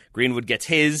game. Greenwood gets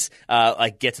his,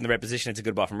 gets in the right position. It's a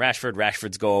good ball from Rashford.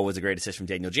 Rashford's goal was a great assist from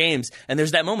Daniel James. And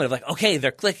there's that moment of okay,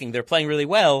 they're clicking, they're playing really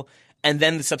well. And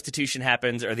then the substitution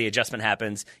happens or the adjustment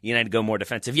happens. United go more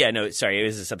defensive. It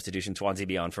was a substitution. Swansea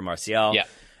be on for Martial. Yeah.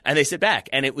 And they sit back.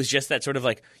 And it was just that sort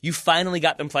of you finally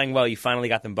got them playing well, you finally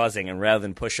got them buzzing, and rather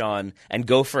than push on and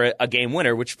go for a game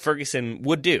winner, which Ferguson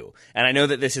would do. And I know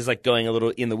that this is going a little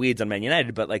in the weeds on Man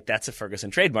United, but that's a Ferguson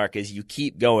trademark is you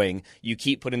keep going, you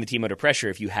keep putting the team under pressure.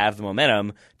 If you have the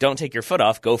momentum, don't take your foot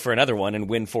off, go for another one and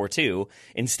win 4-2.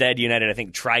 Instead, United, I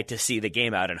think, tried to see the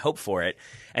game out and hope for it.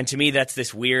 And to me, that's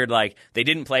this weird, they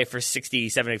didn't play for 60,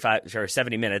 75, or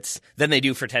 70 minutes, then they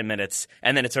do for 10 minutes,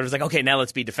 and then it's sort of okay, now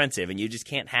let's be defensive. And you just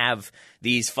can't have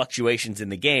these fluctuations in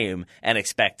the game and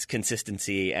expect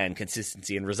consistency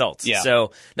in results. Yeah.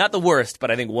 So, not the worst,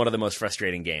 but I think one of the most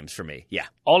frustrating games for me. Yeah.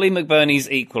 Ollie McBurney's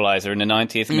equaliser in the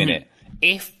 90th minute.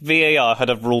 If VAR had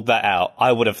have ruled that out, I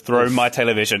would have thrown my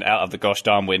television out of the gosh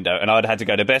darn window, and I'd had to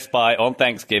go to Best Buy on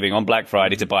Thanksgiving, on Black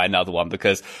Friday, to buy another one,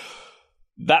 because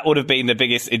that would have been the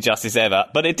biggest injustice ever.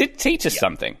 But it did teach us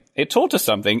something. It taught us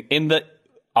something in that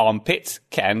armpits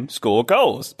can score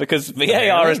goals, because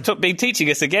VAR has been teaching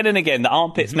us again and again that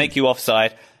armpits make you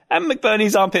offside, And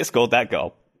McBurney's armpit scored that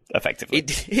goal, effectively.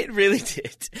 It really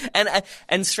did.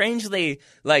 And strangely,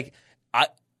 like,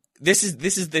 this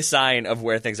is the sign of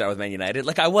where things are with Man United.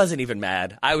 Like, I wasn't even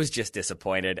mad. I was just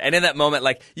disappointed. And in that moment,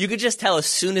 like, you could just tell as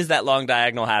soon as that long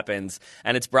diagonal happens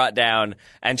and it's brought down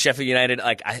and Sheffield United,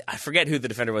 like, I forget who the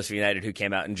defender was for United who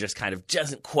came out and just kind of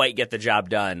doesn't quite get the job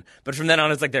done. But from then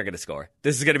on, it's like, they're going to score.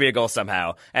 This is going to be a goal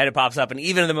somehow. And it pops up. And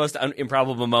even in the most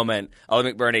improbable moment,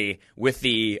 Ollie McBurney with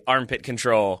the armpit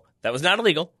control, that was not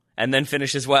illegal, and then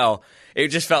finishes well. It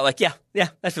just felt like, yeah,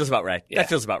 that feels about right. Yeah. That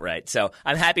feels about right. So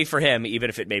I'm happy for him, even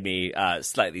if it made me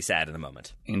slightly sad in the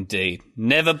moment. Indeed.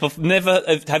 Never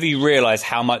have you realised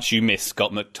how much you miss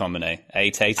Scott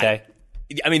McTominay, Tay?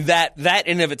 I mean, that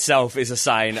in of itself is a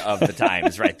sign of the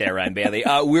times right there, Ryan Bailey.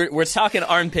 We're talking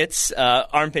armpits.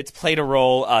 Armpits played a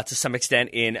role to some extent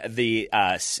in the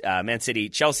Man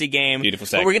City-Chelsea game. Beautiful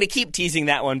segue. But we're going to keep teasing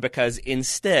that one because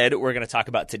instead we're going to talk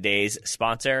about today's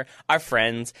sponsor, our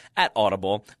friends at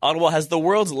Audible. Audible has the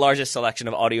world's largest selection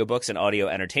of audiobooks and audio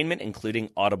entertainment, including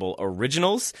Audible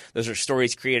Originals. Those are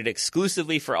stories created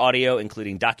exclusively for audio,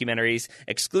 including documentaries,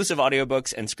 exclusive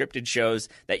audiobooks, and scripted shows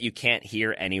that you can't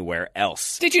hear anywhere else.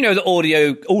 Did you know that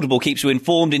Audible keeps you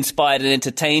informed, inspired, and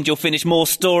entertained? You'll finish more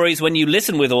stories when you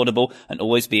listen with Audible and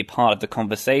always be a part of the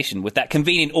conversation. With that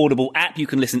convenient Audible app, you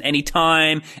can listen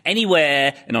anytime,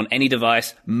 anywhere, and on any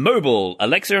device. Mobile,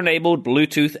 Alexa-enabled,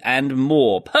 Bluetooth, and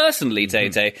more. Personally,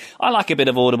 Tay, I like a bit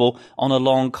of Audible on a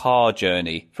long car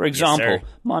journey. For example,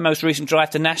 my most recent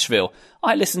drive to Nashville,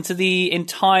 I listened to the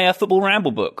entire Football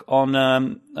Ramble book on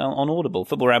Audible.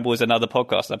 Football Ramble is another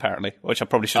podcast, apparently, which I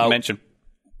probably shouldn't mention.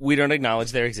 We don't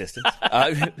acknowledge their existence.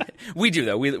 We do,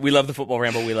 though. We love the Football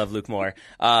Ramble. We love Luke Moore.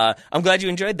 I'm glad you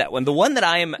enjoyed that one. The one that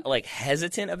I am like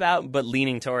hesitant about but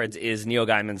leaning towards is Neil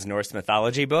Gaiman's Norse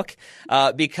mythology book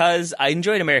because I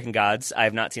enjoyed American Gods. I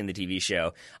have not seen the TV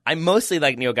show. I mostly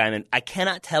like Neil Gaiman. I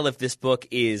cannot tell if this book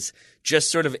is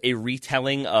just sort of a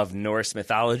retelling of Norse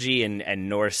mythology and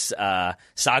Norse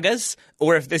sagas,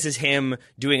 or if this is him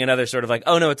doing another sort of like,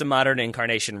 oh no, it's a modern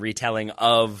incarnation retelling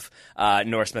of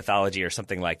Norse mythology or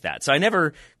something like that. So I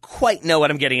never quite know what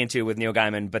I'm getting into with Neil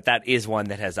Gaiman, but that is one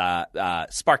that has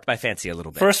sparked my fancy a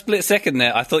little bit. For a split second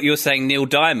there, I thought you were saying Neil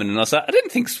Diamond, and I was like, I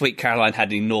didn't think Sweet Caroline had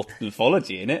any Norse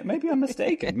mythology in it. Maybe I'm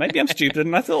mistaken. Maybe I'm stupider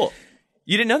than I thought.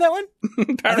 You didn't know that one?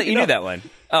 I thought you knew that one.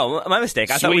 Oh, my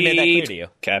mistake. I thought we made that clear to you.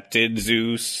 Captain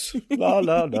Zeus. La,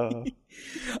 la, la.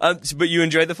 But you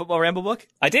enjoyed the Football Ramble book?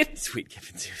 I did. Sweet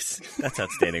Captain Zeus. That's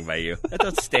outstanding by you. That's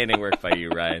outstanding work by you,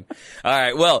 Ryan. All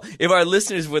right. Well, if our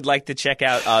listeners would like to check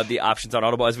out the options on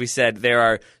Audible, as we said, there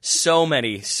are so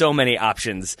many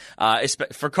options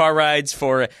for car rides,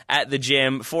 for at the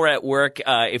gym, for at work,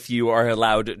 if you are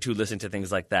allowed to listen to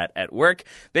things like that at work.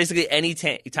 Basically, any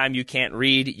time you can't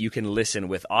read, you can listen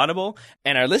with Audible.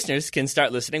 And our listeners can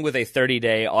start listening with a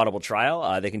 30-day Audible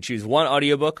trial. They can choose one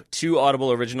audiobook, 2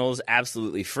 Audible originals,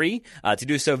 absolutely free. To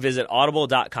do so, visit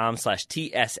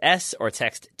audible.com/TSS or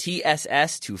text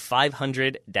TSS to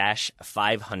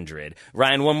 500-500.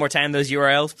 Ryan, one more time, those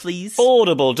URLs, please.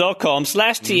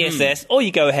 Audible.com/TSS, or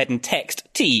you go ahead and text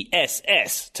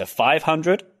TSS to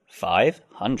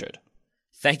 500-500.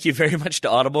 Thank you very much to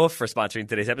Audible for sponsoring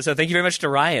today's episode. Thank you very much to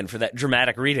Ryan for that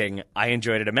dramatic reading. I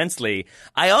enjoyed it immensely.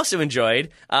 I also enjoyed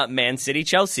Man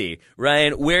City-Chelsea.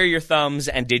 Ryan, where are your thumbs,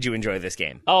 and did you enjoy this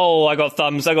game? Oh, I got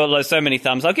thumbs. I got so many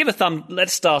thumbs. I'll give a thumb.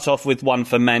 Let's start off with one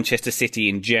for Manchester City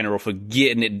in general for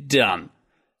getting it done.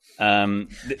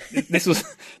 This was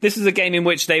a game in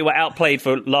which they were outplayed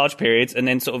for large periods and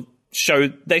then sort of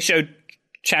showed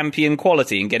champion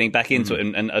quality in getting back into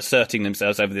it and asserting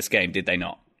themselves over this game, did they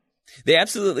not? They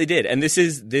absolutely did, and this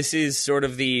is sort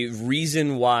of the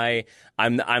reason why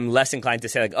I'm less inclined to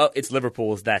say like, oh, it's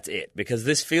Liverpool's, that's it, because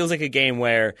this feels like a game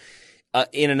where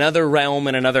in another realm,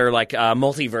 in another like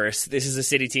multiverse, this is a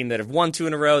City team that have won 2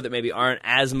 in a row that maybe aren't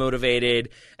as motivated,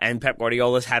 and Pep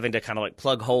Guardiola's having to kind of like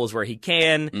plug holes where he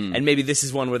can, and maybe this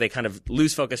is one where they kind of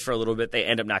lose focus for a little bit, they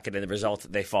end up not getting the result,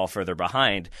 they fall further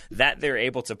behind, that they're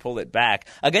able to pull it back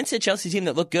against a Chelsea team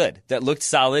that looked good, that looked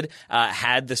solid,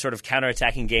 had the sort of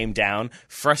counterattacking game down,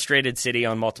 frustrated City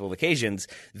on multiple occasions.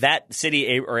 That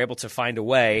City are able to find a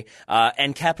way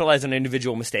and capitalize on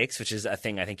individual mistakes, which is a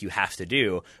thing I think you have to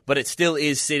do, but it's still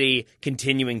is City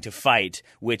continuing to fight,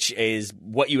 which is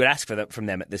what you would ask from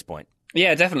them at this point.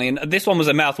 Yeah, definitely. And this one was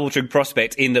a mouth-watering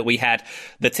prospect in that we had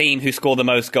the team who scored the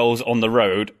most goals on the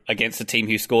road against the team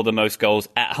who scored the most goals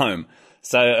at home.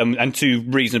 So, and 2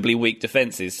 reasonably weak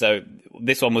defences. So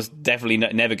this one was definitely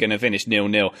never going to finish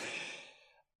 0-0.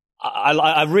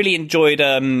 I really enjoyed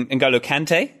N'Golo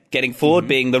Kante getting forward,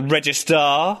 being the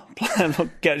registrar. I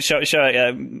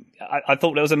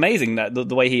thought that was amazing, that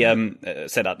the way he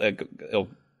set up or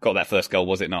got that first goal,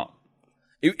 was it not?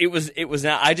 It was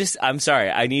not. I'm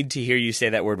sorry. I need to hear you say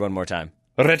that word one more time.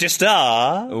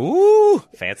 Registrar. Ooh,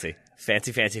 fancy.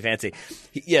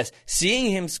 Yes,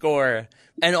 seeing him score,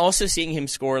 and also seeing him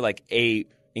score like a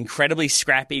incredibly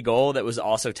scrappy goal that was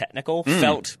also technical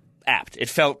felt apt. It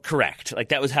felt correct. Like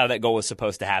that was how that goal was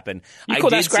supposed to happen. You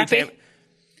call that scrappy?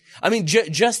 I mean,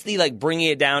 just the like bringing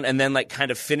it down and then like kind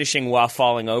of finishing while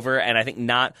falling over, and I think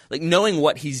not like knowing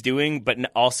what he's doing, but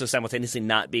also simultaneously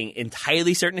not being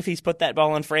entirely certain if he's put that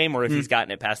ball on frame or if he's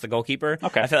gotten it past the goalkeeper.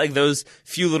 Okay. I felt like those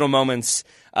few little moments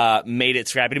made it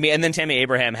scrappy to me, and then Tammy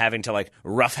Abraham having to like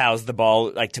roughhouse the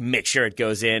ball like to make sure it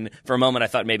goes in. For a moment, I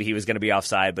thought maybe he was going to be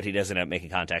offside, but he doesn't end up making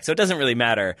contact, so it doesn't really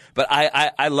matter. But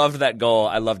I loved that goal.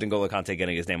 I loved N'Golo Kante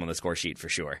getting his name on the score sheet for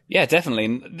sure. Yeah,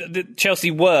 definitely.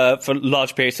 Chelsea were, for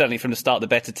large periods, certainly from the start, the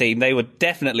better team. They were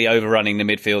definitely overrunning the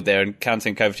midfield there, and Kante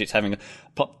and Kovacic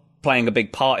playing a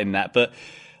big part in that. But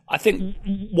I think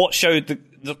what showed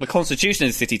the constitution of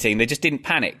the City team, they just didn't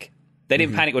panic. They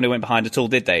didn't panic when they went behind at all,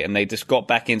 did they? And they just got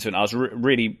back into it. And I was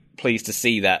really pleased to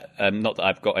see that. Not that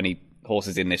I've got any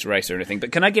horses in this race or anything,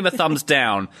 but can I give a thumbs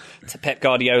down to Pep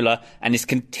Guardiola and his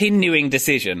continuing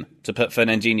decision to put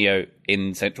Fernandinho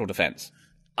in central defence?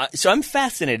 So I'm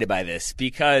fascinated by this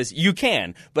because you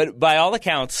can, but by all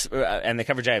accounts and the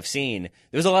coverage I have seen,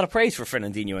 there was a lot of praise for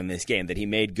Fernandinho in this game, that he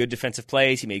made good defensive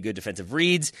plays, he made good defensive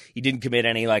reads, he didn't commit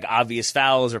any like obvious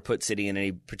fouls or put City in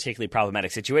any particularly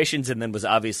problematic situations, and then was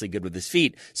obviously good with his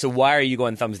feet. So why are you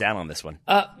going thumbs down on this one?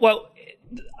 Well,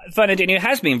 Fernandinho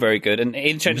has been very good, and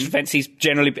in central defence he's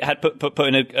generally had put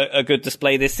in a good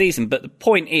display this season. But the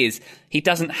point is, he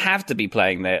doesn't have to be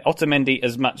playing there. Otamendi,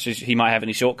 as much as he might have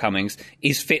any shortcomings,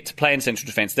 is fit to play in central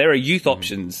defence. There are youth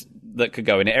options that could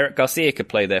go in. Eric Garcia could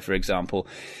play there, for example.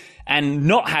 And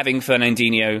not having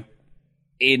Fernandinho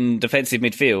in defensive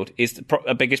midfield is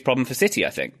the biggest problem for City, I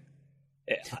think.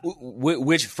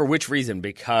 For which reason?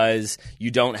 Because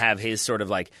you don't have his sort of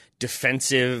like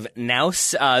defensive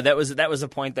nous. That was a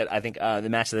point that I think the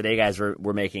Match of the Day guys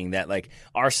were making, that like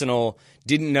Arsenal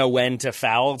didn't know when to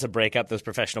foul to break up those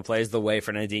professional plays the way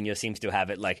Fernandinho seems to have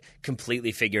it like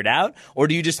completely figured out. Or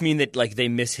do you just mean that like they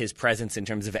miss his presence in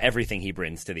terms of everything he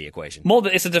brings to the equation? More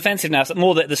that it's a defensive nous,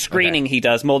 more that the screening he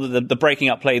does, more that the breaking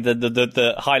up play,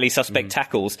 the highly suspect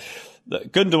tackles.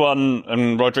 Gundogan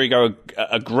and Rodrigo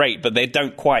are great, but they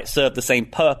don't quite serve the same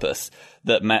purpose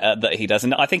that he does.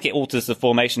 And I think it alters the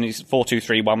formation. It's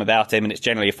 4-2-3-1 without him, and it's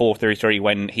generally a 4-3-3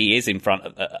 when he is in front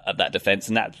of that defence,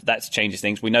 and that changes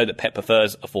things. We know that Pep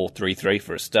prefers a 4-3-3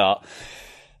 for a start.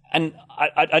 And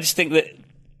I just think that,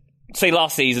 say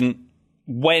last season,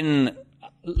 when...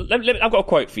 I've got a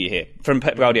quote for you here from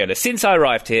Pep Guardiola. Since I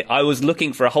arrived here, I was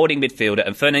looking for a holding midfielder,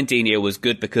 and Fernandinho was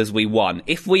good because we won.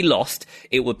 If we lost,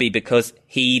 it would be because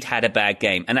he'd had a bad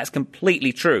game. And that's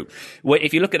completely true.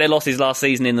 If you look at their losses last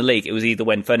season in the league, it was either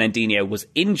when Fernandinho was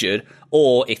injured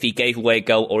or if he gave away a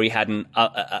goal or he had an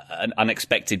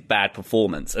unexpected bad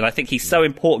performance. And I think he's so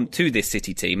important to this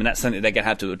City team, and that's something they're going to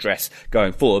have to address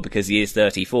going forward because he is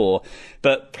 34.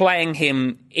 But playing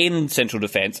him in central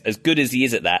defence, as good as he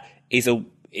is at that,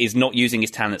 is not using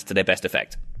his talents to their best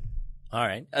effect. All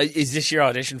right. Is this your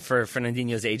audition for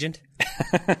Fernandinho's agent?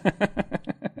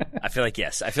 I feel like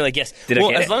yes. Did I get it?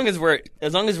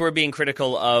 As long as we're being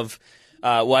critical of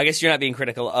I guess you're not being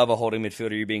critical of a holding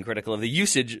midfielder. You're being critical of the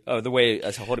usage of the way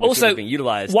a holding midfielder is being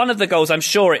utilized. One of the goals, I'm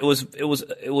sure it was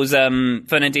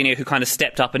Fernandinho who kind of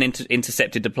stepped up and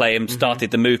intercepted the play and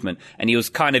started the movement, and he was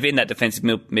kind of in that defensive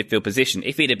midfield position.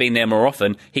 If he'd have been there more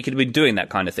often, he could have been doing that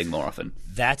kind of thing more often.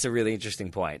 That's a really interesting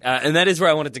point. And that is where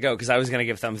I wanted to go, because I was going to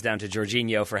give thumbs down to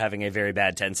Jorginho for having a very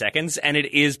bad 10 seconds, and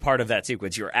it is part of that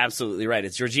sequence. You're absolutely right.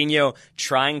 It's Jorginho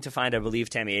trying to find, I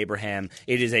believe, Tammy Abraham.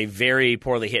 It is a very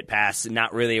poorly hit pass,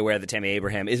 not really aware that Tammy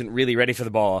Abraham isn't really ready for the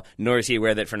ball, nor is he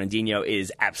aware that Fernandinho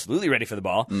is absolutely ready for the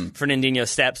ball. Fernandinho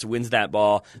steps, wins that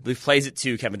ball, plays it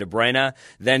to Kevin De Bruyne.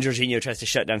 Then Jorginho tries to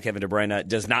shut down Kevin De Bruyne,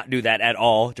 does not do that at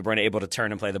all. De Bruyne able to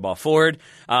turn and play the ball forward,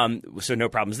 so no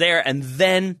problems there. And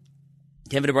then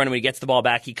Kevin De Bruyne, when he gets the ball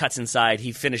back, he cuts inside.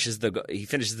 He finishes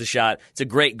the shot. It's a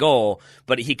great goal,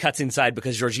 but he cuts inside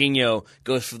because Jorginho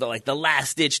goes for the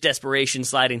last ditch desperation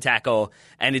sliding tackle,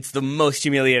 and it's the most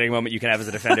humiliating moment you can have as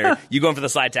a defender. You go in for the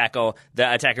slide tackle,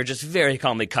 the attacker just very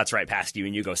calmly cuts right past you,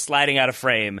 and you go sliding out of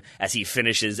frame as he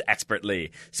finishes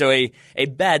expertly. So a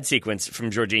bad sequence from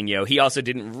Jorginho. He also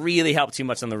didn't really help too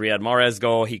much on the Riyad Mahrez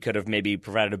goal. He could have maybe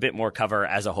provided a bit more cover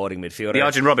as a holding midfielder. The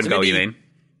Arjen Robben goal, you mean?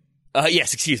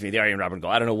 Yes, excuse me, the Arjen Robben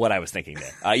goal. I don't know what I was thinking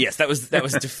there. Yes, that was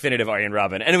definitive Arjen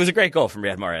Robben, and it was a great goal from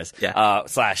Riyad Mahrez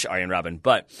 / Arjen Robben.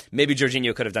 But maybe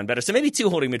Jorginho could have done better. So maybe two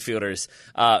holding midfielders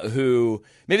who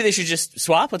maybe they should just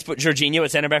swap. Let's put Jorginho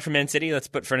at centre back for Man City. Let's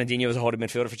put Fernandinho as a holding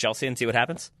midfielder for Chelsea and see what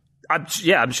happens.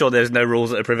 I'm sure there's no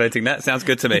rules that are preventing that. Sounds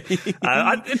good to me.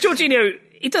 Jorginho,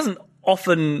 he doesn't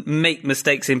often make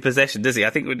mistakes in possession, does he? I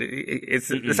think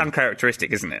it's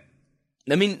uncharacteristic, isn't it?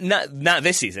 I mean, not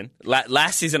this season.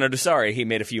 Last season under Sarri, he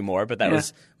made a few more, but that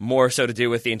was more so to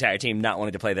do with the entire team not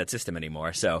wanting to play that system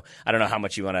anymore. So I don't know how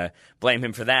much you want to blame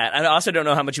him for that. I also don't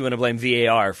know how much you want to blame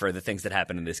VAR for the things that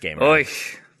happened in this game. Right? Oy.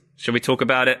 Should we talk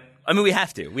about it? I mean, we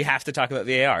have to. We have to talk about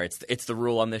VAR. It's the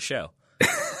rule on this show.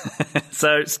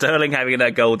 So Sterling having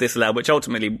that goal disallowed, which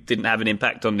ultimately didn't have an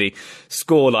impact on the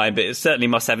scoreline, but it certainly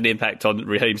must have an impact on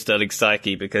Raheem Sterling's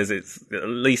psyche, because it's at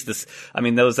least this. I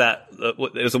mean, there was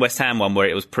a West Ham one where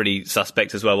it was pretty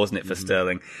suspect as well, wasn't it, for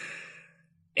Sterling?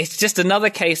 It's just another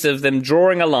case of them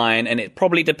drawing a line, and it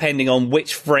probably depending on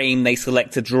which frame they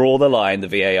select to draw the line, the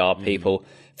VAR people.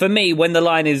 For me, when the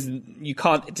line is, you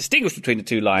can't distinguish between the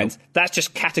two lines, that's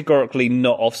just categorically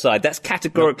not offside. That's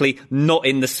categorically not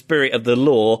in the spirit of the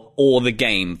law or the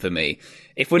game for me.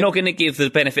 If we're not going to give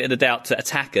the benefit of the doubt to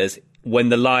attackers when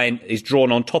the line is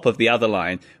drawn on top of the other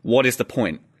line, what is the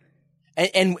point?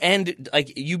 And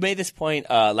like you made this point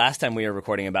last time we were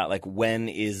recording about like when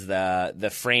is the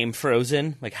frame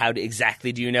frozen? Like how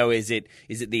exactly do you know? Is it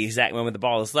the exact moment the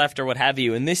ball is left or what have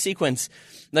you? In this sequence,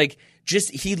 like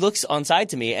just he looks onside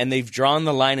to me, and they've drawn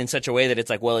the line in such a way that it's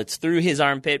like, well, it's through his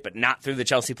armpit, but not through the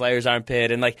Chelsea player's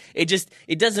armpit, and like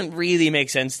it doesn't really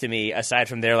make sense to me. Aside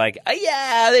from they're like,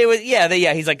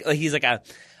 he's like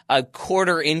a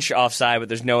quarter inch offside, but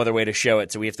there's no other way to show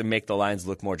it, so we have to make the lines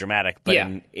look more dramatic. But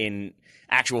in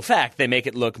actual fact, they make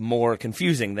it look more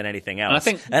confusing than anything else.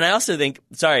 And I also think,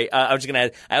 I was just going to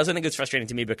add, I also think it's frustrating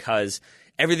to me because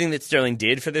everything that Sterling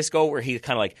did for this goal, where he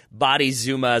kind of like bodies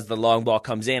Zuma as the long ball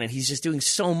comes in, and he's just doing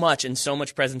so much and so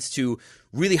much presence to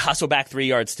really hustle back 3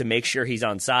 yards to make sure he's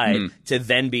onside, to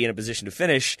then be in a position to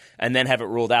finish, and then have it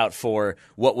ruled out for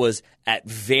what was at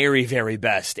very, very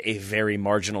best a very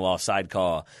marginal offside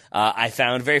call. I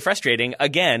found very frustrating.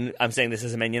 Again, I'm saying this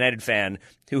as a Man United fan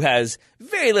who has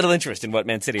very little interest in what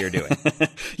Man City are doing.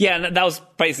 Yeah, and that was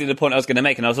basically the point I was going to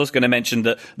make, and I was also going to mention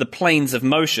that the planes of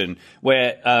motion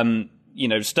where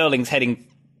Sterling's heading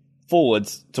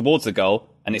forwards towards the goal,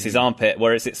 and it's his armpit,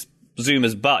 whereas it's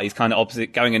Zuma's butt. He's kind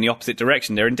of going in the opposite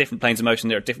direction. They're in different planes of motion.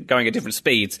 They're going at different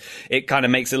speeds. It kind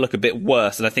of makes it look a bit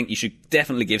worse, and I think you should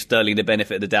definitely give Sterling the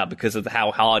benefit of the doubt because of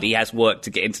how hard he has worked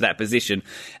to get into that position,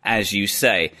 as you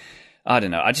say. I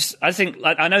don't know.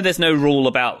 I know there's no rule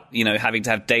about, having to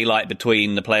have daylight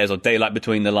between the players or daylight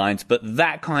between the lines, but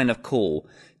that kind of call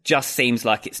just seems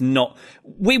like it's not.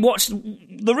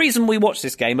 The reason we watch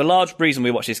this game, a large reason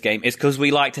we watch this game, is because we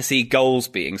like to see goals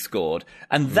being scored,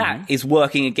 and that is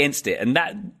working against it. And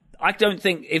that, I don't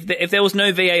think, if there was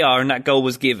no VAR and that goal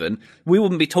was given, we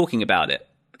wouldn't be talking about it.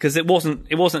 Because it wasn't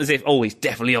as if, he's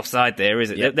definitely offside there,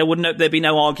 is it? Yep. There'd be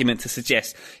no argument to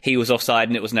suggest he was offside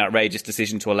and it was an outrageous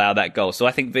decision to allow that goal. So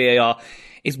I think VAR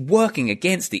is working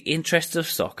against the interests of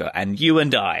soccer and you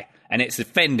and I, and it's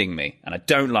offending me, and I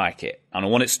don't like it, and I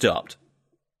want it stopped.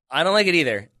 I don't like it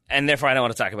either. And therefore, I don't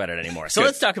want to talk about it anymore. So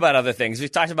let's talk about other things. We've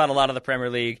talked about a lot of the Premier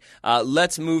League.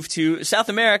 Let's move to South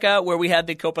America, where we had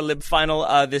the Copa Lib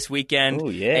final this weekend. Oh,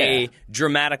 yeah. A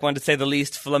dramatic one, to say the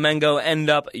least. Flamengo end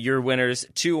up your winners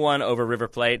 2-1 over River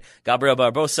Plate. Gabriel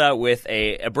Barbosa with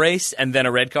a brace and then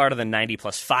a red card in the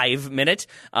 90+5 minute.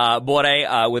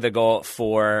 Borre with a goal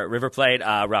for River Plate.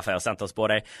 Rafael Santos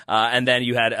Borre. And then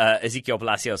you had Ezequiel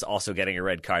Palacios also getting a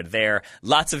red card there.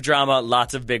 Lots of drama,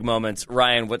 lots of big moments.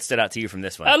 Ryan, what stood out to you from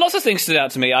this one? Lots of things stood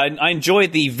out to me. I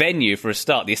enjoyed the venue for a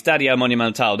start, the Estadio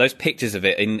Monumental. Those pictures of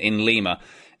it in Lima,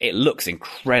 it looks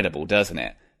incredible, doesn't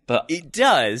it? But it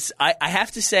does. I have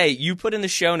to say, you put in the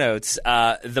show notes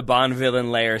the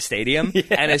Bonvillain Lair Stadium,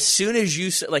 and as soon as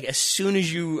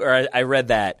I read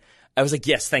that, I was like,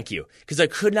 yes, thank you. Because I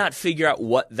could not figure out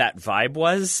what that vibe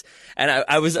was. And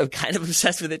I was kind of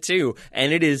obsessed with it too.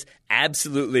 And it is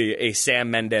absolutely a Sam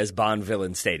Mendes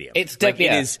Bonvillain Stadium. It's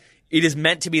definitely... It is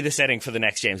meant to be the setting for the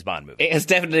next James Bond movie. It has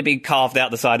definitely been carved out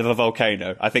the side of a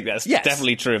volcano. I think that's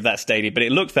definitely true of that stadium. But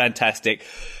it looked fantastic.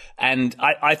 And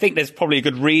I think there's probably a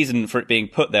good reason for it being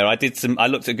put there. I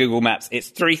looked at Google Maps. It's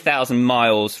 3,000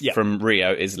 miles from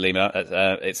Rio is Lima.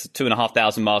 It's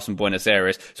 2,500 miles from Buenos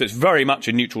Aires. So it's very much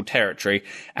a neutral territory.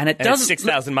 And it's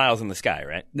 6,000 miles in the sky,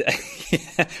 right?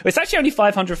 It's actually only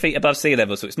 500 feet above sea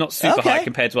level, so it's not super high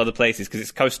compared to other places because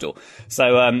it's coastal. So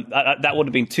that would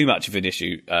have been too much of an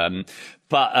issue. But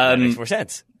that makes more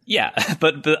sense. Yeah,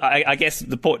 but I guess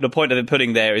the point of it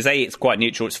putting there is it's quite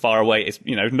neutral. It's far away. It's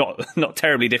not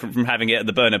terribly different from having it at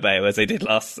the Bernabeu as they did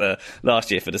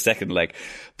last year for the second leg.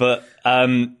 But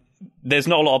there's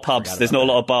not a lot of pubs. There's not a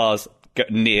lot of bars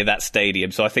near that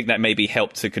stadium, so I think that maybe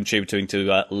helped to contributing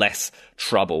to less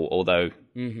trouble.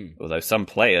 Although some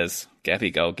players,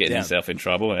 Gabigol getting himself in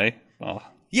trouble, eh? Oh.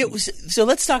 Yeah, so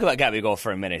let's talk about Gabigol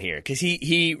for a minute here, because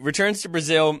he returns to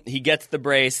Brazil, he gets the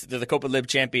brace, they're the Copa Lib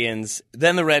champions,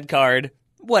 then the red card,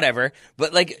 whatever.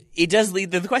 But it does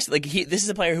lead to the question. This is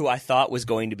a player who I thought was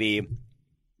going to be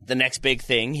the next big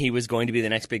thing. He was going to be the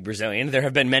next big Brazilian. There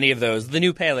have been many of those. The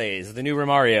new Pelés, the new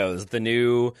Romarios, the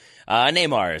new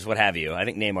Neymars, what have you. I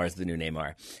think Neymar is the new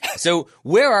Neymar. So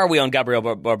where are we on Gabriel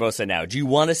Barbosa now? Do you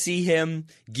want to see him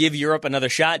give Europe another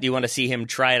shot? Do you want to see him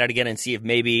try it out again and see if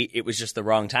maybe it was just the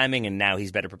wrong timing and now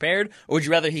he's better prepared? Or would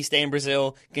you rather he stay in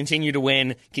Brazil, continue to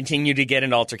win, continue to get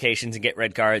into altercations and get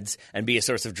red cards and be a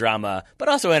source of drama, but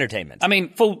also entertainment? I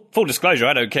mean, full disclosure,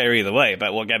 I don't care either way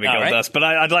about what Gabigol does, but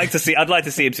I'd like to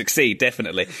see him succeed,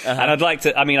 definitely. And I'd like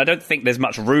to. I mean, I don't think there's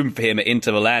much room for him at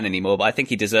Inter Milan anymore, but I think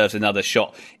he deserves another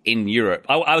shot in Europe.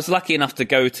 I was lucky enough to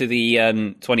go to the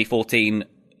 2014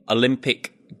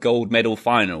 Olympic gold medal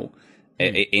final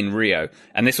in Rio,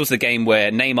 and this was the game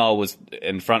where Neymar was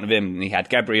in front of him, and he had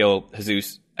Gabriel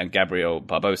Jesus and Gabriel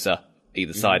Barbosa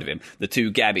either side of him, the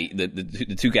two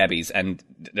Gabbies, and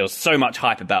there was so much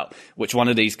hype about which one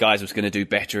of these guys was going to do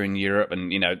better in Europe,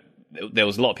 and there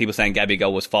was a lot of people saying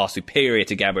Gabigol was far superior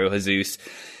to Gabriel Jesus.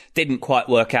 Didn't quite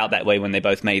work out that way when they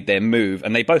both made their move,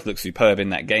 and they both looked superb in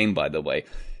that game, by the way.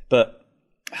 But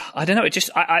I don't know.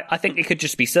 I think it could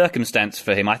just be circumstance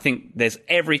for him. I think there's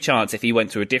every chance if he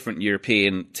went to a different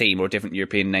European team or a different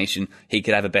European nation, he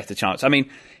could have a better chance. I mean,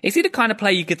 is he the kind of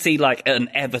player you could see like at an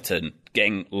Everton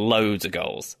getting loads of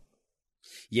goals?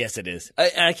 Yes, it is.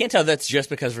 I can't tell if that's just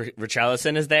because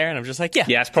Richarlison is there, and I'm just like, yeah,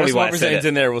 that's probably why I said it.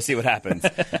 In there, we'll see what happens.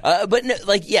 But no,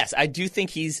 yes, I do think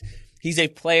he's a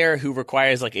player who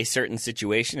requires a certain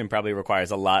situation and probably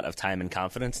requires a lot of time and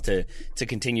confidence to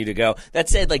continue to go. That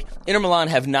said, Inter Milan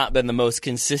have not been the most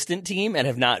consistent team and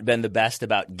have not been the best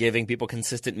about giving people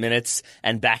consistent minutes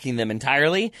and backing them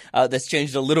entirely. That's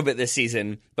changed a little bit this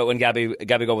season, but when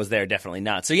Gabigol was there, definitely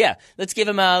not. So yeah, let's give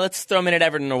him let's throw him in at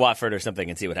Everton or Watford or something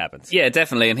and see what happens. Yeah,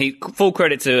 definitely. And full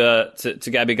credit to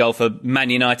Gabigol for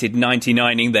Man United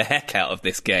 99ing the heck out of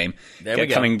this game. There we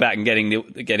go. Coming back and getting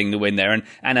the win there,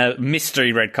 and a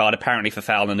mystery red card apparently for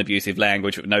foul and abusive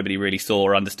language that nobody really saw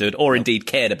or understood or indeed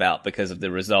cared about because of the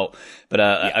result. But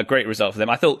a great result for them.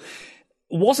 I thought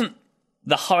wasn't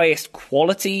the highest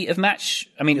quality of match.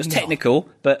 I mean, it was technical,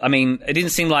 but I mean, it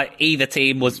didn't seem like either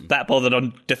team was that bothered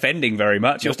on defending very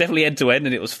much. It was definitely end to end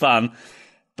and it was fun.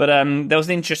 But there was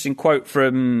an interesting quote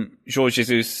from Jorge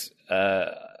Jesus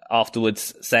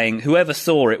afterwards saying, whoever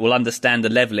saw it will understand the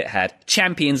level it had.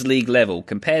 Champions League level.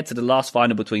 Compared to the last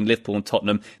final between Liverpool and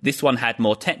Tottenham, this one had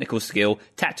more technical skill,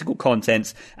 tactical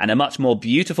contents, and a much more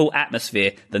beautiful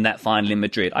atmosphere than that final in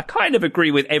Madrid. I kind of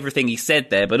agree with everything he said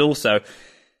there, but also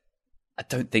I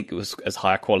don't think it was as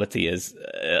high a quality as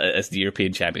the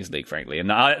European Champions League, frankly.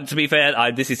 And to be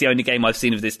fair, this is the only game I've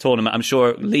seen of this tournament. I'm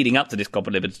sure leading up to this Copa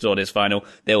Libertadores final,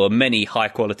 there were many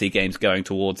high-quality games going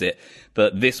towards it.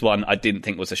 But this one, I didn't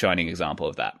think was a shining example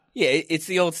of that. Yeah, it's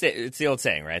the old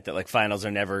saying, right? That finals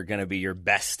are never going to be your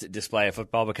best display of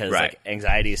football because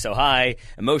anxiety is so high,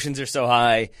 emotions are so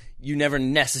high. You never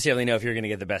necessarily know if you're going to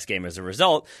get the best game as a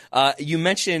result. You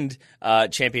mentioned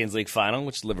Champions League final,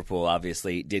 which Liverpool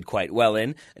obviously did quite well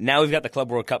in. Now we've got the Club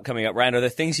World Cup coming up. Ryan, are there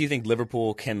things you think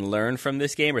Liverpool can learn from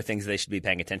this game, or things they should be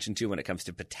paying attention to when it comes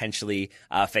to potentially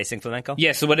facing Flamengo?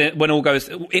 Yeah, so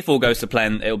if all goes to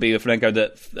plan, it'll be Flamengo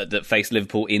that face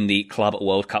Liverpool in the Club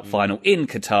World Cup final in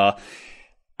Qatar.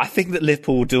 I think that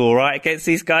Liverpool will do all right against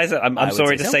these guys. I'm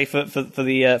sorry to say for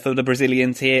the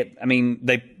Brazilians here. I mean,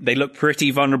 they look pretty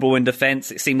vulnerable in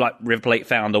defence. It seemed like River Plate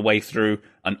found a way through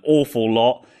an awful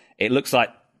lot. It looks like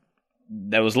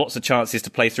there was lots of chances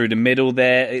to play through the middle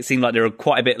there. It seemed like they were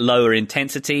quite a bit lower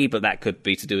intensity, but that could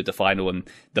be to do with the final and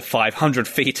the 500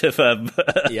 feet of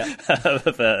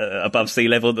above sea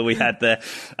level that we had there.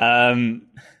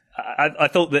 I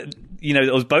thought that,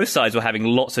 it was both sides were having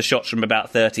lots of shots from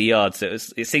about 30 yards. So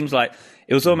it seems like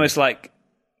it was almost like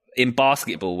in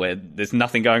basketball where there's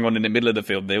nothing going on in the middle of the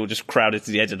field. They all just crowded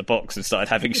to the edge of the box and started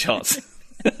having shots.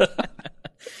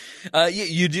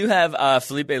 You do have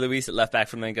Felipe Luis at left back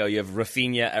from Flamengo. You have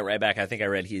Rafinha at right back. I think I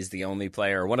read he's the only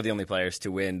player, or one of the only players,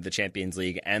 to win the Champions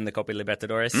League and the Copa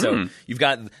Libertadores. So you've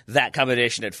got that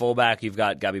combination at fullback. You've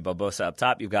got Gabi Barbosa up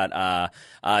top. You've got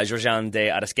Jorjan de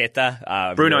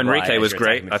Arrascaeta. Bruno Henrique was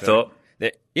great, I thought.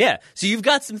 Yeah, so you've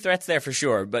got some threats there for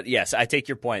sure. But yes, I take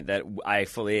your point that I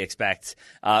fully expect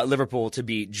Liverpool to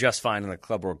be just fine in the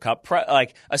Club World Cup.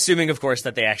 Assuming, of course,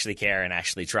 that they actually care and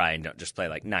actually try and don't just play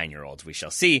like 9-year-olds. We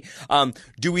shall see.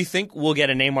 Do we think we'll get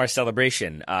a Neymar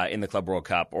celebration in the Club World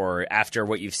Cup? Or after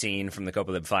what you've seen from the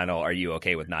Copa Lib final, are you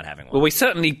okay with not having one? Well, we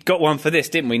certainly got one for this,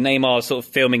 didn't we? Neymar sort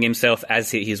of filming himself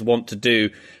as he's wont to do,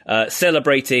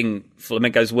 celebrating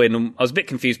Flamengo's win. I was a bit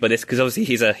confused by this because obviously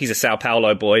he's a Sao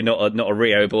Paulo boy, not a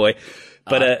Rio boy.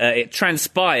 But it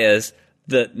transpires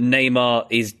that Neymar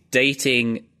is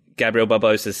dating Gabriel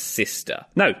Barbosa's sister.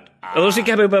 No, obviously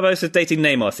Gabriel Barbosa is dating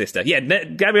Neymar's sister. Yeah,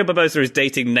 Gabriel Barbosa is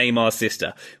dating Neymar's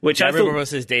sister. Gabriel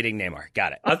Barbosa is dating Neymar.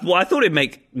 Got it. I thought it'd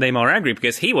make Neymar angry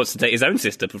because he wants to date his own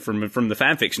sister from the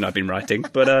fan fiction I've been writing.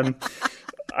 But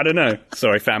I don't know.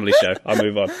 Sorry, family show. I'll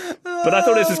move on. But I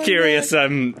thought this was curious. I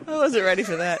wasn't ready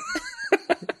for that.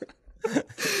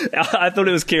 I thought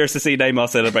it was curious to see Neymar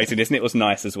celebrating this, and it was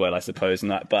nice as well, I suppose.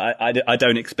 But I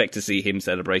don't expect to see him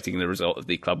celebrating the result of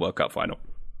the Club World Cup final.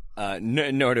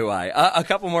 Nor do I. A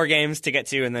couple more games to get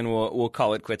to, and then we'll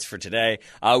call it quits for today.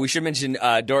 We should mention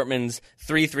Dortmund's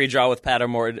 3-3 draw with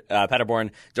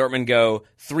Paderborn. Dortmund go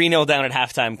 3-0 down at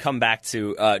halftime, come back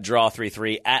to draw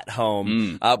 3-3 at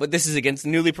home. But this is against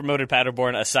newly promoted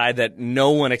Paderborn, a side that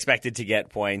no one expected to get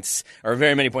points, or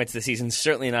very many points this season,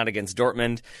 certainly not against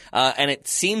Dortmund. And it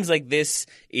seems like this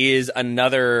is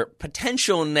another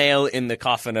potential nail in the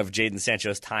coffin of Jadon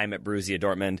Sancho's time at Borussia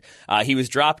Dortmund. He was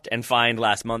dropped and fined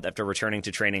last month after returning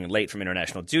to training late from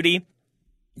international duty.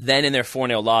 Then in their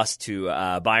 4-0 loss to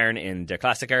Bayern in Der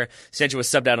Klassiker, Sancho was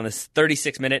subbed out on this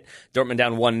 36th minute. Dortmund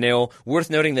down 1-0. Worth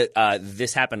noting that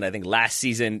this happened, I think, last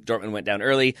season. Dortmund went down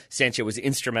early. Sancho was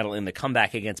instrumental in the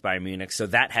comeback against Bayern Munich, so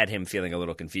that had him feeling a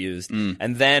little confused.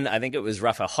 And then I think it was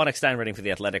Rafa Honigstein writing for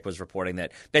The Athletic was reporting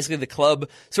that basically the club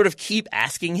sort of keep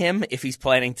asking him if he's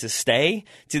planning to stay,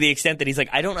 to the extent that he's like,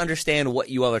 I don't understand what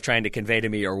you all are trying to convey to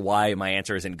me or why my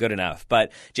answer isn't good enough.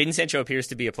 But Jadon Sancho appears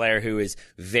to be a player who is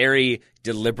very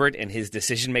deliberate in his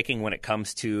decision-making when it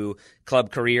comes to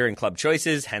club career and club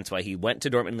choices, hence why he went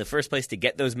to Dortmund in the first place to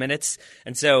get those minutes.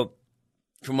 And so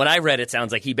from what I read, it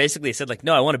sounds like he basically said, like,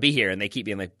 no, I want to be here. And they keep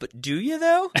being like, but do you,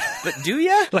 though? But do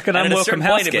you? Like an unwelcome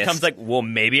house guest. It becomes like, well,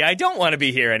 maybe I don't want to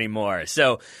be here anymore.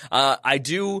 So I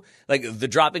do, like, the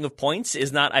dropping of points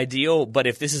is not ideal, but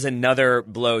if this is another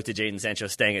blow to Jadon Sancho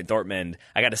staying at Dortmund,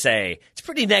 I got to say, it's a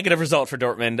pretty negative result for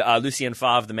Dortmund. Lucien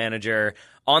Favre, the manager,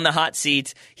 on the hot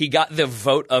seat. He got the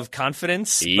vote of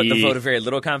confidence, but the vote of very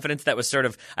little confidence. That was sort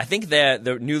of, I think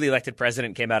the newly elected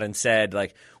president came out and said,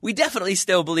 like, we definitely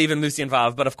still believe in Lucien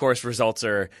Favre, but of course results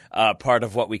are part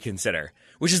of what we consider.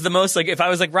 Which is the most, like, if I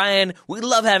was like, Ryan, we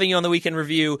love having you on the Weekend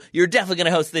Review. You're definitely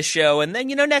going to host this show. And then,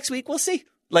 next week we'll see.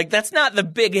 Like, that's not the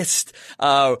biggest,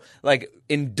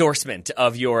 endorsement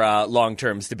of your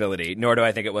long-term stability, nor do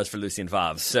I think it was for Lucien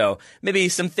Favre. So maybe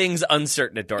some things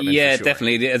uncertain at Dortmund. Yeah, for sure.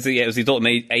 Definitely. It was the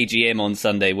Dortmund AGM on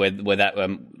Sunday where that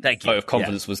vote of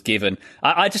confidence was given.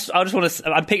 I just want to.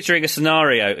 I'm picturing a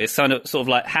scenario. It's sort of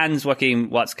like Hans-Joachim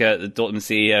Watzke, the Dortmund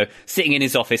CEO, sitting in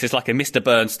his office. It's like a Mr.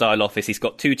 Burns style office. He's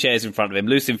got two chairs in front of him,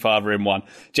 Lucien Favre in one,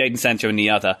 Jadon Sancho in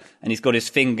the other, and he's got his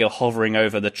finger hovering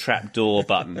over the trapdoor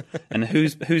button. And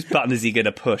whose button is he going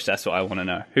to push? That's what I want to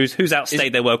know. Who's outstayed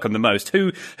their welcome the most?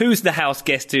 Who's the house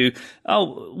guest who?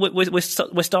 Oh,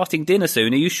 we're starting dinner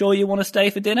soon. Are you sure you want to stay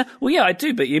for dinner? Well, yeah, I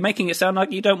do, but you're making it sound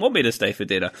like you don't want me to stay for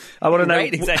dinner. I want to know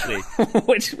exactly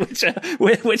which one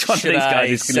of these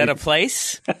guys is set a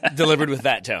place delivered with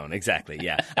that tone. Exactly.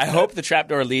 Yeah. I hope the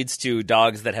trapdoor leads to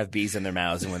dogs that have bees in their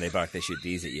mouths, and when they bark, they shoot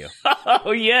bees at you.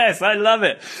 Oh yes, I love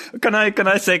it. Can I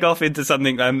seg off into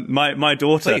something? My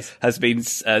daughter has been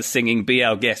singing "Be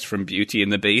Our Guest" from Beauty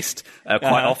and the Beast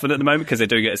quite often at the moment because they're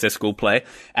doing it as their school play,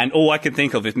 and all I can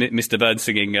think of is Mr. Burns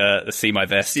singing "See My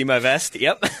Vest." See my vest.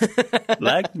 Yep.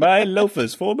 Like my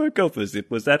loafers, former gophers. It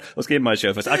was that. I was getting my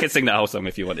chauffeurs. I can sing that whole song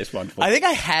if you want. It's wonderful. I think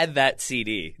I had that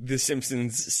CD, the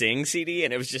Simpsons Sing CD,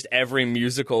 and it was just every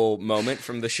musical moment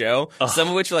from the show. Some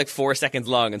of which were like 4 seconds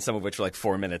long, and some of which were like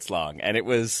 4 minutes long, and it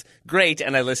was great.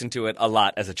 And I listened to it a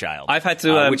lot as a child. I've had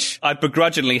to, I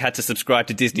begrudgingly had to subscribe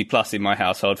to Disney Plus in my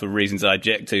household for reasons I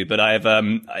object to, but I have,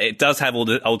 it does have all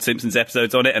the old Simpsons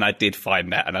episodes on it, and I did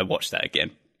find that, and I watched that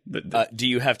again. But, do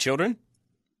you have children?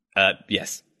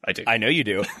 Yes, I do. I know you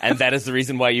do, and that is the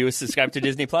reason why you subscribe to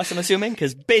Disney Plus. I'm assuming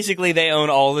because basically they own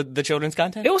all the children's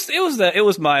content. It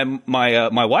was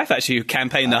my wife actually who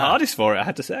campaigned the hardest for it. I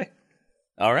had to say.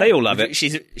 All right, they all love it.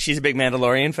 She's a big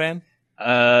Mandalorian fan.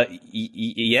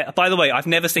 Yeah. By the way, I've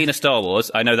never seen a Star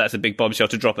Wars. I know that's a big bombshell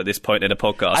to drop at this point in a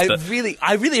podcast.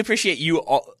 I really appreciate you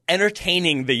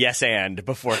entertaining the yes and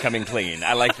before coming clean.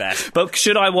 I like that. But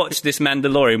should I watch this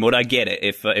Mandalorian? Would I get it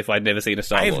if I'd never seen a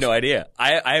Star Wars? I have no idea.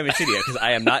 I haven't seen it yet because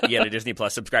I am not yet a Disney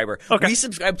Plus subscriber. Okay. We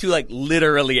subscribe to like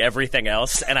literally everything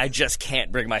else, and I just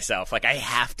can't bring myself. Like I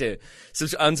have to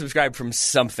unsubscribe from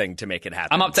something to make it happen.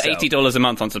 I'm up to $80 a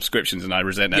month on subscriptions, and I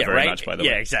resent that very much. By the way,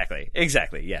 yeah,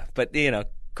 exactly. Yeah, but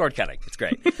cord cutting. It's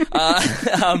great.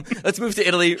 Let's move to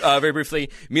Italy very briefly.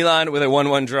 Milan with a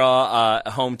 1-1 draw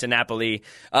home to Napoli.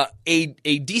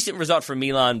 A decent result for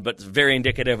Milan, but very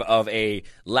indicative of a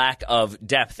lack of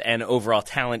depth and overall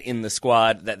talent in the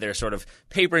squad, that they're sort of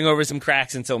papering over some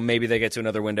cracks until maybe they get to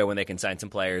another window when they can sign some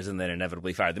players and then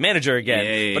inevitably fire the manager again.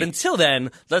 Yay. But until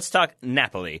then, let's talk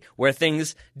Napoli, where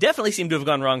things definitely seem to have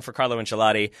gone wrong for Carlo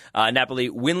Ancelotti. Napoli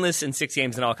winless in 6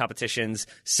 games in all competitions,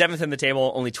 7th in the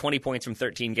table, only 20 points from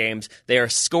 13 games. They are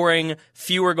scoring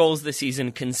fewer goals this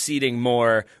season, conceding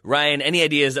more. Ryan, any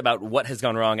ideas about what has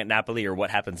gone wrong at Napoli or what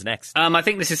happens next? I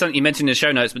think this is something you mentioned in the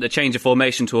show notes, but the change of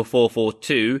formation to a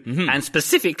 4-4-2, and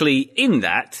specifically in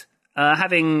that,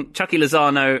 having Chucky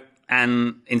Lozano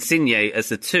and Insigne as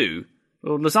the two.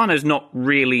 Well, Lozano's not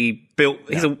really built.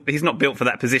 He's not built for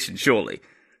that position, surely.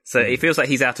 So it feels like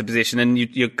he's out of position, and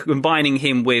you're combining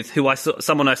him with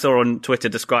someone I saw on Twitter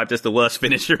described as the worst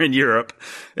finisher in Europe.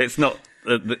 It's not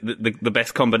the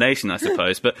best combination, I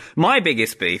suppose. But my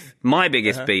biggest beef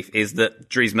is that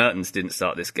Dries Mertens didn't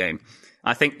start this game.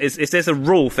 I think if there's a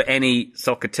rule for any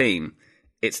soccer team,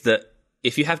 it's that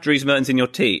if you have Dries Mertens in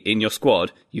your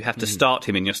squad, you have to start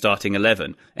him in your starting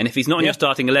 11. And if he's not in your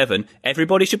starting 11,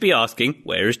 everybody should be asking,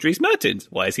 where is Dries Mertens?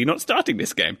 Why is he not starting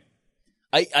this game?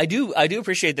 I do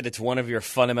appreciate that it's one of your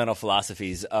fundamental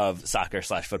philosophies of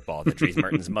soccer/football that Dries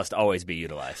Mertens must always be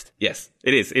utilized. Yes,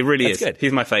 it is. It really is. Good.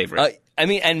 He's my favorite.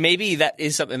 And maybe that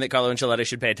is something that Carlo Ancelotti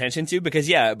should pay attention to because,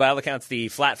 by all accounts, the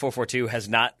flat 4-4-2 has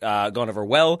not gone over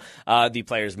well. The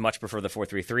players much prefer the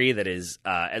 4-3-3 that is,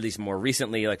 at least more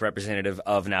recently, like representative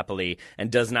of Napoli and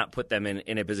does not put them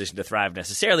in a position to thrive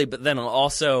necessarily. But then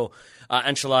also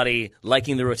Ancelotti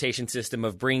liking the rotation system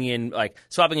of bringing in, like,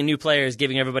 swapping in new players,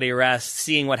 giving everybody a rest,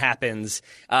 seeing what happens.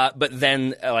 But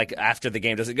then, after the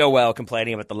game doesn't go well,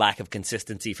 complaining about the lack of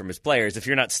consistency from his players. If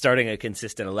you're not starting a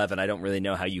consistent 11, I don't really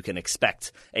know how you can expect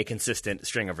a consistent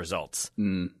string of results.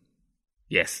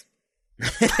 Yes.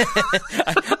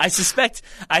 I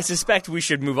suspect we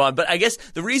should move on. But I guess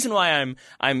the reason why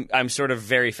I'm sort of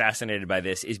very fascinated by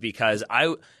this is because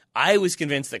I was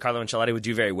convinced that Carlo Ancelotti would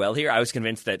do very well here. I was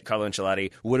convinced that Carlo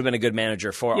Ancelotti would have been a good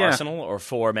manager for Arsenal or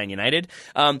for Man United.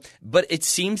 But it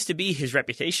seems to be his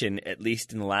reputation, at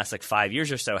least in the last 5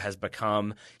 years or so, has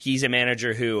become he's a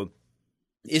manager who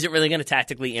isn't really going to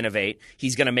tactically innovate.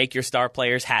 He's going to make your star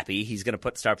players happy. He's going to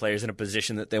put star players in a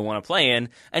position that they want to play in.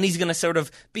 And he's going to sort of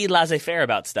be laissez-faire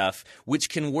about stuff, which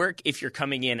can work if you're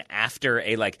coming in after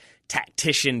a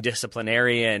tactician,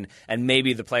 disciplinarian, and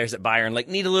maybe the players at Bayern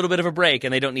need a little bit of a break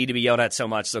and they don't need to be yelled at so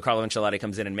much. So Carlo Ancelotti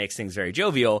comes in and makes things very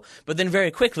jovial. But then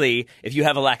very quickly, if you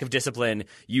have a lack of discipline,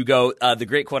 you go, the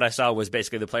great quote I saw was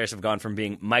basically the players have gone from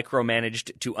being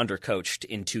micromanaged to undercoached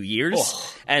in 2 years.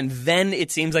 Oh. And then it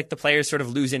seems like the players sort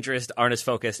of lose interest, aren't as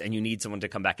focused, and you need someone to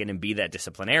come back in and be that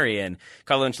disciplinarian.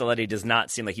 Carlo Ancelotti does not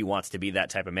seem like he wants to be that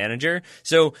type of manager.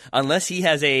 So unless he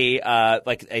has a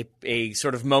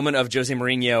sort of moment of Jose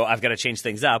Mourinho, I've got to change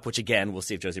things up, which again, we'll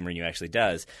see if Jose Mourinho actually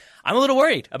does. I'm a little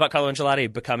worried about Carlo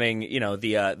Ancelotti becoming,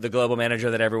 the global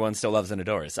manager that everyone still loves and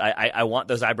adores. I want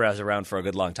those eyebrows around for a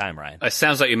good long time, Ryan. It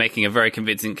sounds like you're making a very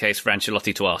convincing case for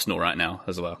Ancelotti to Arsenal right now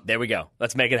as well. There we go.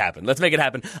 Let's make it happen.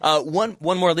 One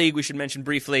more league we should mention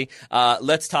briefly.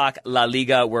 Let's talk La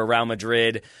Liga, where Real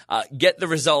Madrid get the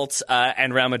results,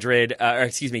 and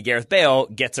Gareth Bale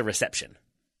gets a reception.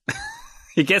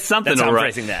 He gets something. That's how all right.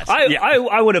 I'm phrasing that.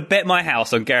 I would have bet my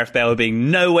house on Gareth Bale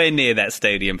being nowhere near that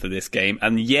stadium for this game,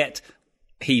 and yet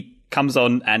he comes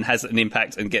on and has an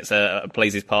impact and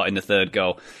plays his part in the third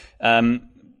goal.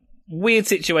 Weird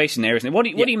situation there, isn't it? What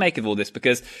do you make of all this?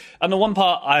 Because on the one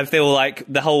part, I feel like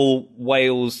the whole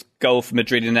Wales goal for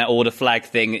Madrid in that order flag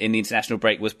thing in the international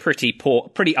break was pretty poor,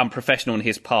 pretty unprofessional on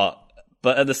his part.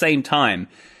 But at the same time,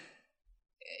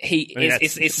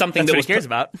 it's something that he cares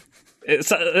about. At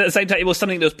the same time, it was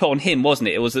something that was put on him, wasn't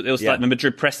it? It was like the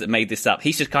Madrid press that made this up.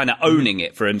 He's just kind of owning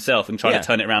it for himself and trying to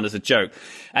turn it around as a joke.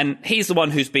 And he's the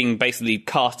one who's being basically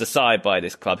cast aside by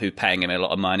this club who's paying him a lot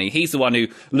of money. He's the one who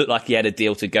looked like he had a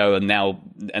deal to go and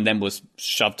then was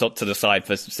shoved up to the side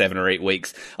for 7 or 8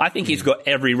 weeks. I think he's got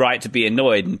every right to be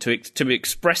annoyed, and to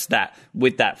express that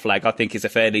with that flag, I think is a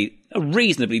fairly a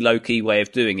reasonably low-key way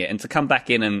of doing it. And to come back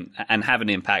in and have an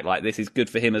impact like this is good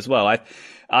for him as well.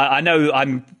 I know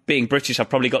I'm being British. I've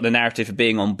probably got the narrative of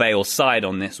being on Bale's side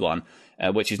on this one,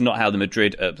 which is not how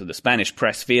the Spanish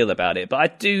press feel about it. But I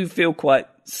do feel quite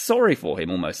sorry for him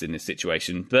almost in this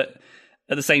situation. But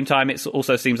at the same time, it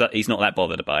also seems like he's not that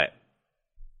bothered by it.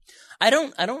 I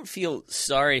don't feel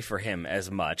sorry for him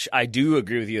as much. I do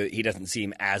agree with you that he doesn't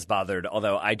seem as bothered,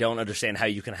 although I don't understand how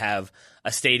you can have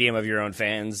a stadium of your own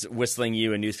fans whistling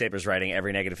you and newspapers writing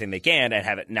every negative thing they can and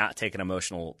have it not take an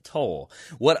emotional toll.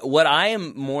 What I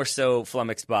am more so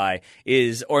flummoxed by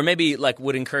is, or maybe like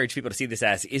would encourage people to see this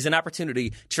as, is an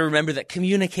opportunity to remember that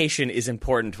communication is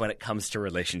important when it comes to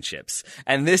relationships.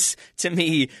 And this, to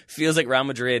me, feels like Real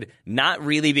Madrid not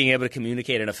really being able to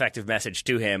communicate an effective message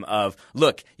to him of,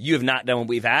 look, you have not done what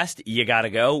we've asked. You got to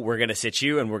go. We're going to sit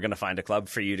you and we're going to find a club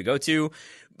for you to go to.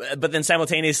 But then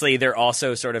simultaneously, they're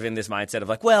also sort of in this mindset of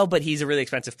like, well, but he's a really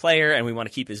expensive player and we want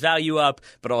to keep his value up,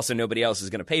 but also nobody else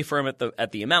is going to pay for him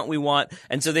at the amount we want.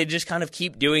 And so they just kind of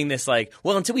keep doing this like,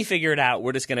 well, until we figure it out,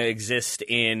 we're just going to exist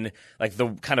in like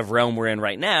the kind of realm we're in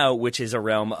right now, which is a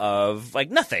realm of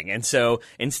like nothing. And so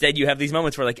instead you have these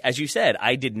moments where, like, as you said,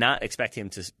 I did not expect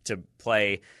him to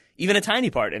play even a tiny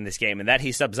part in this game, and that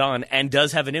he subs on and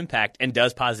does have an impact and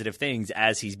does positive things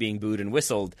as he's being booed and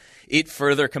whistled. It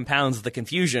further compounds the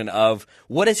confusion of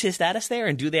what is his status there,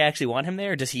 and do they actually want him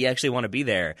there? Does he actually want to be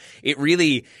there?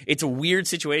 It's a weird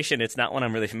situation. It's not one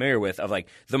I'm really familiar with, of like,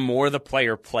 the more the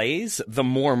player plays, the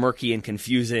more murky and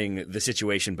confusing the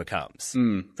situation becomes.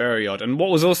 Very odd. And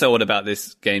what was also odd about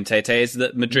this game, Tete, is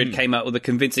that Madrid came out with a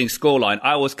convincing scoreline.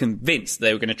 I was convinced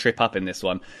they were going to trip up in this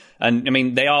one. And, I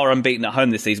mean, they are unbeaten at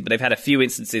home this season, but they've had a few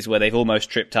instances where they've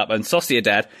almost tripped up. And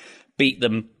Sociedad beat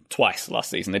them twice last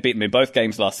season. They beat them in both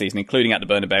games last season, including at the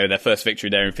Bernabeu, their first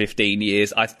victory there in 15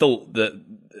 years. I thought that,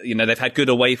 they've had good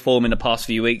away form in the past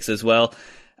few weeks as well.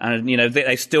 And,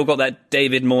 they've still got that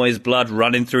David Moyes blood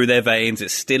running through their veins.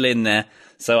 It's still in there.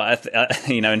 So,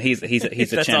 and he's a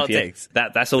That's champion. All it takes.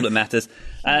 That's all that matters.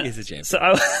 He's a champion. So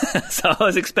I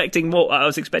was expecting more. I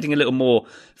was expecting a little more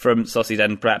from Sociedad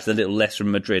and perhaps a little less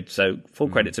from Madrid. So full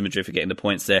credit to Madrid for getting the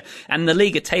points there. And the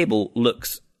Liga table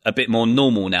looks a bit more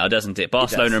normal now, doesn't it?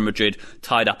 Barcelona and Madrid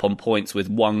tied up on points with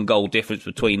 1 goal difference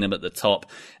between them at the top.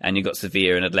 And you've got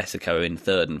Sevilla and Atletico in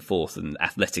 3rd and 4th and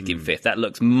Athletic in 5th. That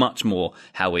looks much more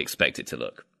how we expect it to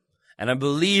look. And I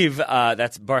believe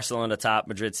that's Barcelona top,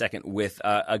 Madrid second, with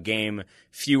a game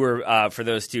fewer for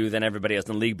those two than everybody else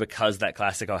in the league because that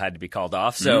Clásico had to be called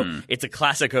off. So it's a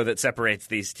Clásico that separates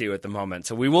these two at the moment.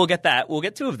 So we will get that. We'll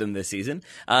get 2 of them this season.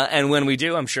 And when we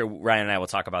do, I'm sure Ryan and I will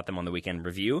talk about them on the weekend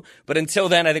review. But until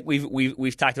then, I think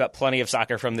we've talked about plenty of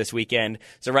soccer from this weekend.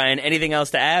 So Ryan, anything else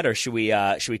to add, or should we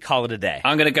call it a day?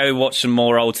 I'm going to go watch some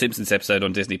more old Simpsons episode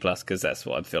on Disney Plus because that's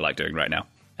what I feel like doing right now.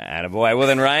 Attaboy. Well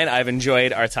then, Ryan, I've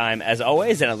enjoyed our time as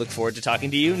always, and I look forward to talking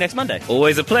to you next Monday.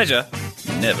 Always a pleasure,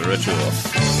 never a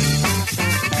chore.